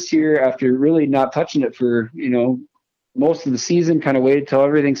out there this year after really not touching it for most of the season. Kind of waited till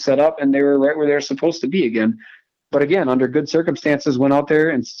everything's set up, and they were right where they're supposed to be again. But again, under good circumstances, went out there.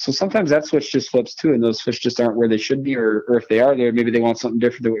 And so sometimes that switch just flips too, and those fish just aren't where they should be, or if they are there, maybe they want something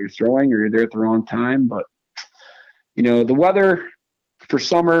different than what you're throwing, or you're there at the wrong time. But, the weather for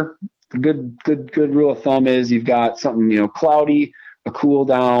summer, the good rule of thumb is you've got something, cloudy, a cool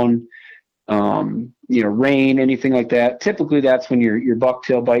down, rain, anything like that. Typically that's when your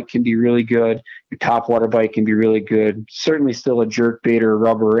bucktail bite can be really good. Your topwater bite can be really good. Certainly still a jerk bait or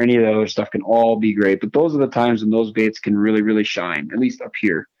rubber or any of that other stuff can all be great. But those are the times when those baits can really, really shine, at least up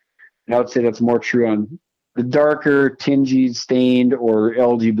here. And I would say that's more true on the darker, tingy, stained, or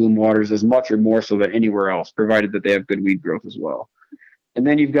algae bloom waters as much or more so than anywhere else, provided that they have good weed growth as well. And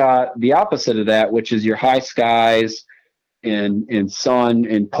then you've got the opposite of that, which is your high skies and sun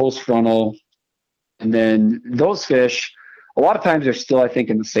and post frontal. And then those fish, a lot of times they're still, I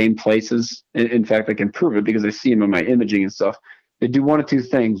think, in the same places. In fact, I can prove it because I see them in my imaging and stuff.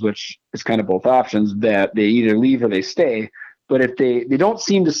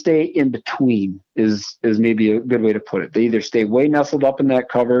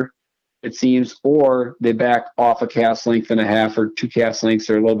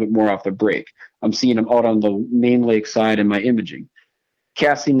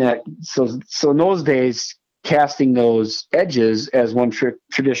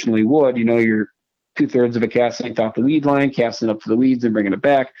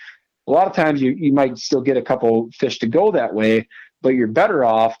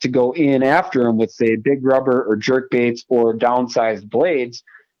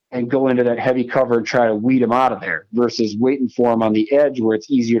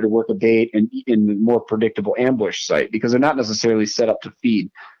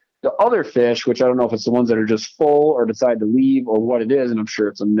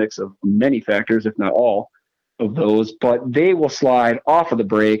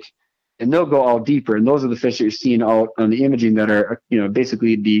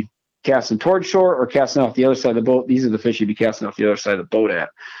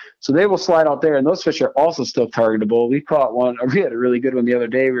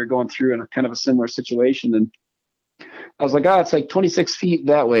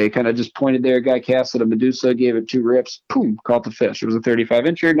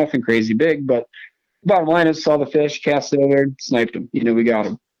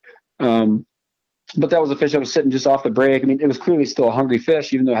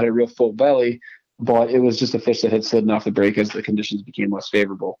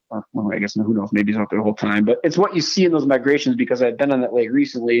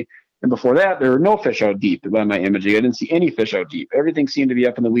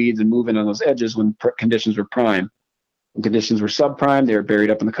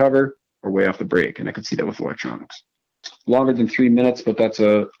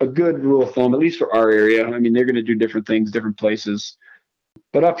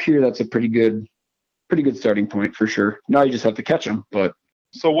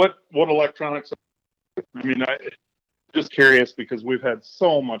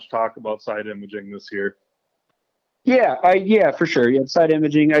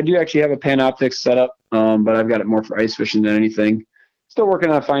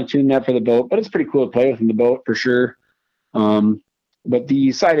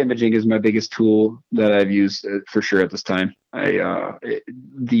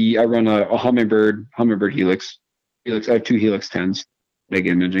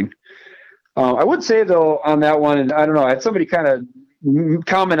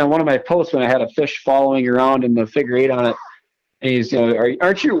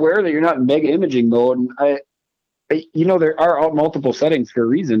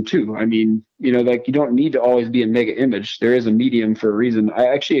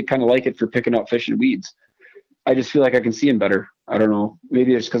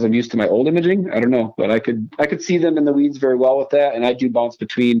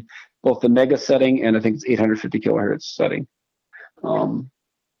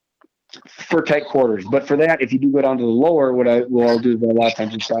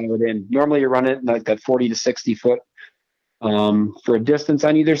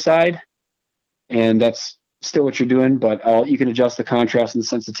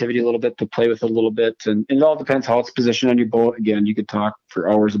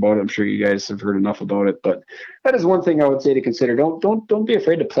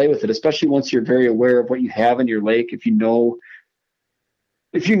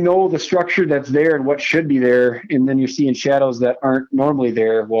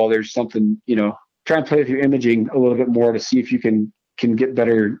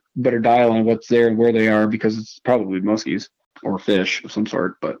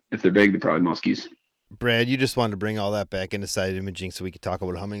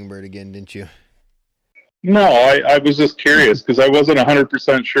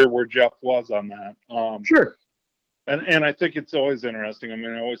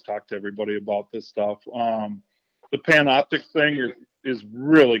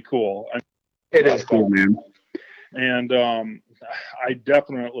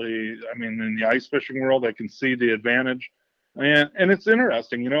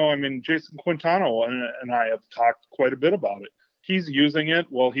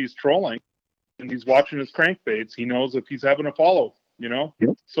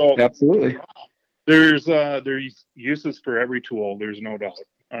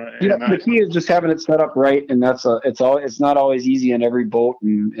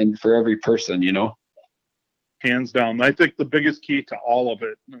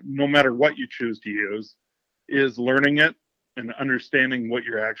 and understanding what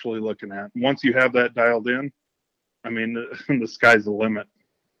you're actually looking at. Once you have that dialed in, I mean, the sky's the limit.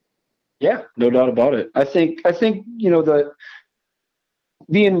 Yeah, no doubt about it. I think the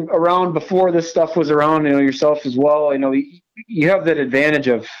being around before this stuff was around, yourself as well, you have that advantage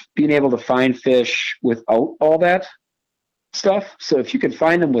of being able to find fish without all that stuff. So if you can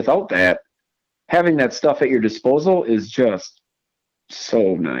find them without that, having that stuff at your disposal is just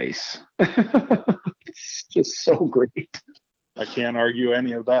so nice. It's just so great. I can't argue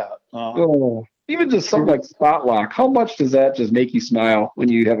any of that. Even just something like spot lock. How much does that just make you smile when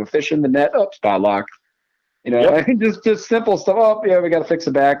you have a fish in the net? Oh, spot lock. Yep. Just simple stuff. Oh, yeah, we got to fix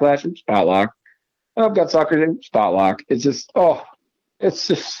the backlash. Spot lock. Oh, I've got suckers in. Spot lock. It's just, it's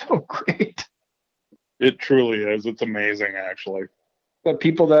just so great. It truly is. It's amazing, actually. But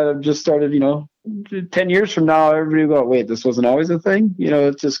people that have just started, 10 years from now, everybody will go, wait, this wasn't always a thing?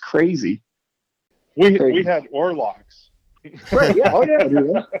 It's just crazy. We had oar locks. Right, yeah. Oh, yeah.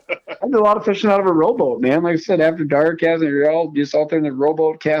 Dude. I did a lot of fishing out of a rowboat, man. Like I said, after dark, casting, you're all just out there in the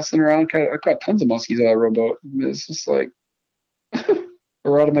rowboat casting around. I caught tons of muskies out of a rowboat. It's just like,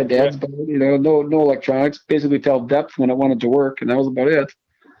 or out of my dad's boat, no electronics. Basically tell depth when it wanted to work, and that was about it.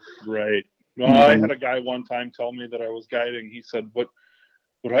 Right. Well, I had a guy one time tell me that I was guiding. He said, but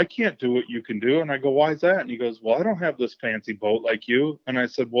I can't do what you can do. And I go, why is that? And he goes, well, I don't have this fancy boat like you. And I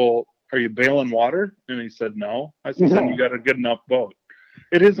said, well, are you bailing water? And he said, no. I said, then you got a good enough boat.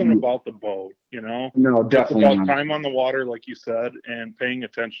 It isn't about the boat, No, It's definitely about not. time on the water, like you said, and paying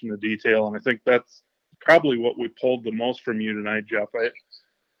attention to detail. And I think that's probably what we pulled the most from you tonight, Jeff.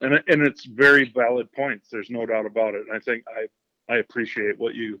 And it's very valid points. There's no doubt about it. And I think I appreciate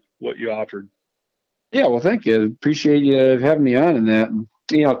what you offered. Yeah, well, thank you. Appreciate you having me on in that. And,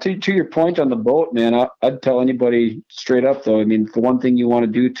 to your point on the boat, man, I'd tell anybody straight up, though. I mean, the one thing you want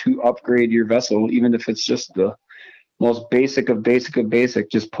to do to upgrade your vessel, even if it's just the most basic of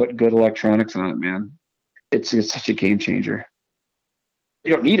basic, just put good electronics on it, man. It's such a game changer.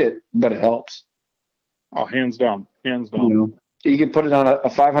 You don't need it, but it helps. Oh, hands down. You can put it on a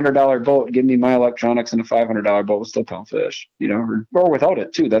 $500 boat. Give me my electronics and a $500 boat will still pound fish, or without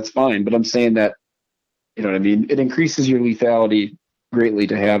it too. That's fine. But I'm saying that, you know what I mean? It increases your lethality greatly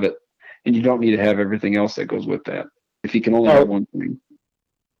to have it, and you don't need to have everything else that goes with that. If you can only have one thing.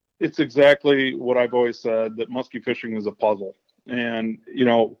 It's exactly what I've always said, that musky fishing is a puzzle. And,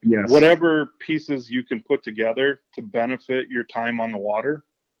 Yes. whatever pieces you can put together to benefit your time on the water,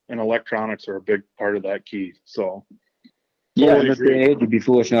 and electronics are a big part of that key. So, Yeah, totally in this day and age, you'd be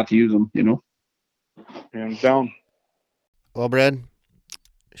foolish not to use them, Hands down. Well, Brad,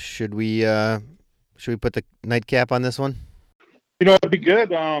 should we put the nightcap on this one? It'd be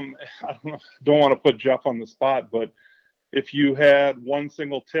good. I don't want to put Jeff on the spot, but if you had one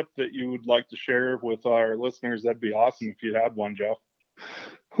single tip that you would like to share with our listeners, that'd be awesome if you had one, Jeff.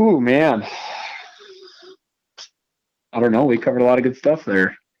 Oh, man. I don't know. We covered a lot of good stuff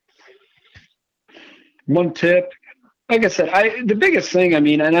there. One tip, like I said, the biggest thing,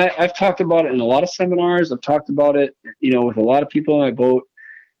 and I've talked about it in a lot of seminars. I've talked about it, with a lot of people on my boat.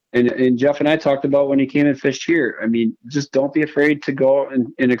 And Jeff and I talked about when he came and fished here. Just don't be afraid to go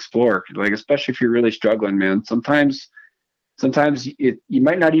and explore, like, especially if you're really struggling, man. Sometimes you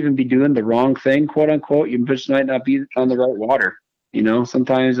might not even be doing the wrong thing, quote unquote. You just might not be on the right water.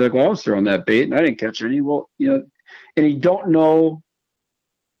 Sometimes like, well, I was throwing that bait and I didn't catch any. Well, and you don't know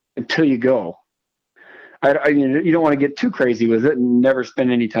until you go. You don't want to get too crazy with it and never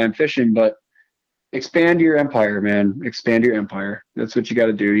spend any time fishing, but expand your empire, man. Expand your empire. That's what you got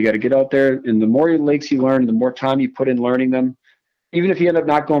to do. You got to get out there, and the more lakes you learn, the more time you put in learning them, even if you end up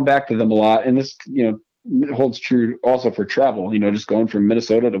not going back to them a lot. And this, holds true also for travel, just going from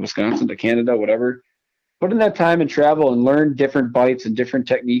Minnesota to Wisconsin to Canada, whatever. Put in that time and travel and learn different bites and different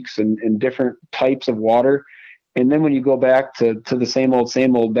techniques and different types of water. And then when you go back to the same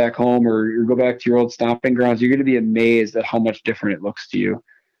old back home, or you go back to your old stomping grounds, you're going to be amazed at how much different it looks to you.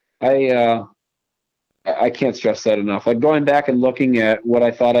 I can't stress that enough. Like going back and looking at what I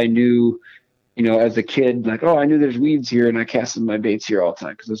thought I knew, as a kid, like, oh, I knew there's weeds here and I casted my baits here all the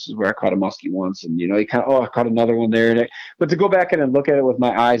time because this is where I caught a muskie once. And, I caught another one there. But to go back in and look at it with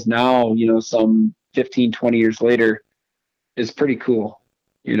my eyes now, some 15, 20 years later is pretty cool,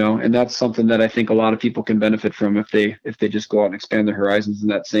 and that's something that I think a lot of people can benefit from if they just go out and expand their horizons in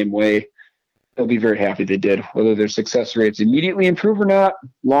that same way. They'll be very happy they did. Whether their success rates immediately improve or not,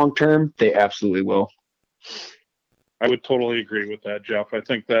 long term, they absolutely will. I would totally agree with that, Jeff. I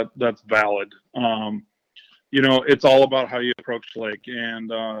think that's valid. It's all about how you approach lake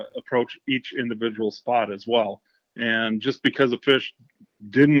and approach each individual spot as well. And just because a fish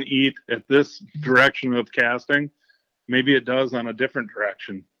didn't eat at this direction of casting maybe it does on a different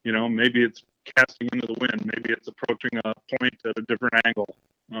direction. Maybe it's casting into the wind. Maybe it's approaching a point at a different angle.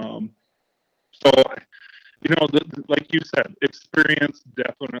 So, like you said, experience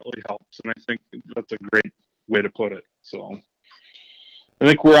definitely helps. And I think that's a great way to put it. So I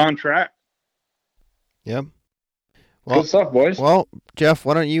think we're on track. Yep. Well, good stuff, boys. Well, Jeff,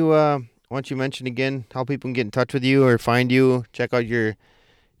 why don't you mention again how people can get in touch with you or find you, check out your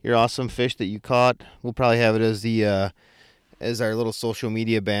awesome fish that you caught. We'll probably have it as our little social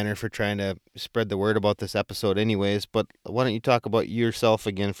media banner for trying to spread the word about this episode anyways. But why don't you talk about yourself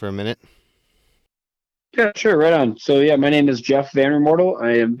again for a minute? Yeah, sure. Right on. So, my name is Jeff Vandermortel.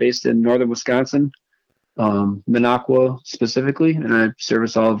 I am based in northern Wisconsin, Minocqua specifically, and I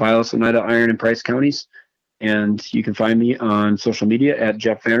service all of Vilas, Oneida, Iron, and Price counties. And you can find me on social media at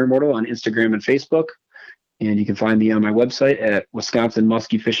Jeff Vandermortel on Instagram and Facebook. And you can find me on my website at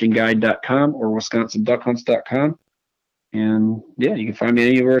WisconsinMuskieFishingGuide.com or WisconsinDuckHunts.com. And you can find me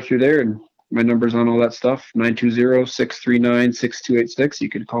anywhere through there. And my number's on all that stuff, 920-639-6286. You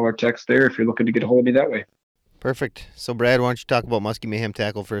can call or text there if you're looking to get a hold of me that way. Perfect. So, Brad, why don't you talk about Muskie Mayhem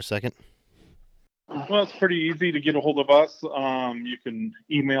Tackle for a second? Well, it's pretty easy to get a hold of us. You can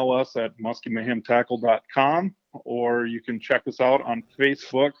email us at muskiemayhemtackle.com, or you can check us out on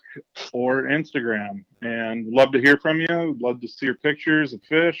Facebook or Instagram. And love to hear from you. Love to see your pictures of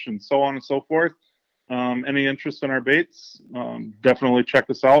fish and so on and so forth. Any interest in our baits, definitely check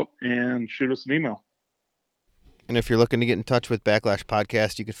us out and shoot us an email. And if you're looking to get in touch with Backlash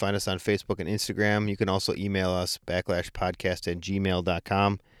Podcast, you can find us on Facebook and Instagram. You can also email us,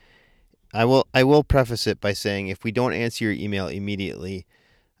 backlashpodcast@gmail.com. I will preface it by saying if we don't answer your email immediately,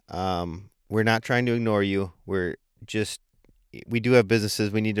 we're not trying to ignore you. We do have businesses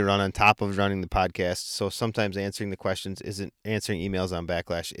we need to run on top of running the podcast. So sometimes answering emails on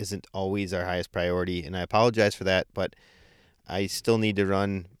Backlash isn't always our highest priority. And I apologize for that, but I still need to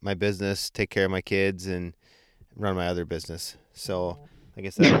run my business, take care of my kids, and run my other business. So like I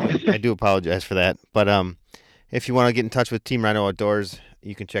said, I do apologize for that. But if you want to get in touch with Team Rhino Outdoors,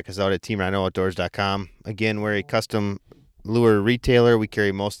 you can check us out at teamrhinooutdoors.com. Again, we're a custom lure retailer. We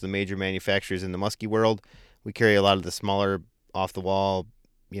carry most of the major manufacturers in the muskie world. We carry a lot of the smaller off-the-wall,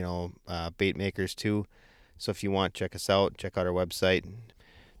 bait makers too. So if you want, check us out. Check out our website.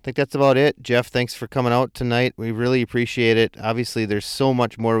 I think that's about it. Jeff, thanks for coming out tonight. We really appreciate it. Obviously, there's so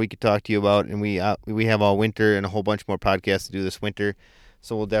much more we could talk to you about, and we have all winter and a whole bunch more podcasts to do this winter.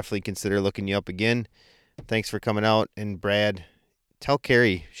 So we'll definitely consider looking you up again. Thanks for coming out. And Brad, tell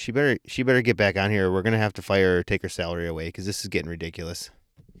Carrie she better get back on here. We're gonna have to fire her or take her salary away because this is getting ridiculous.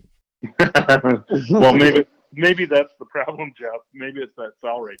 Well, maybe that's the problem, Jeff. Maybe it's that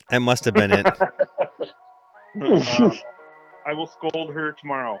salary. That must have been it. I will scold her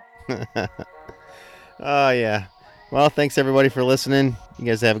tomorrow. Oh yeah. Well, thanks everybody for listening. You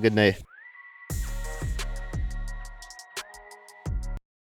guys have a good night.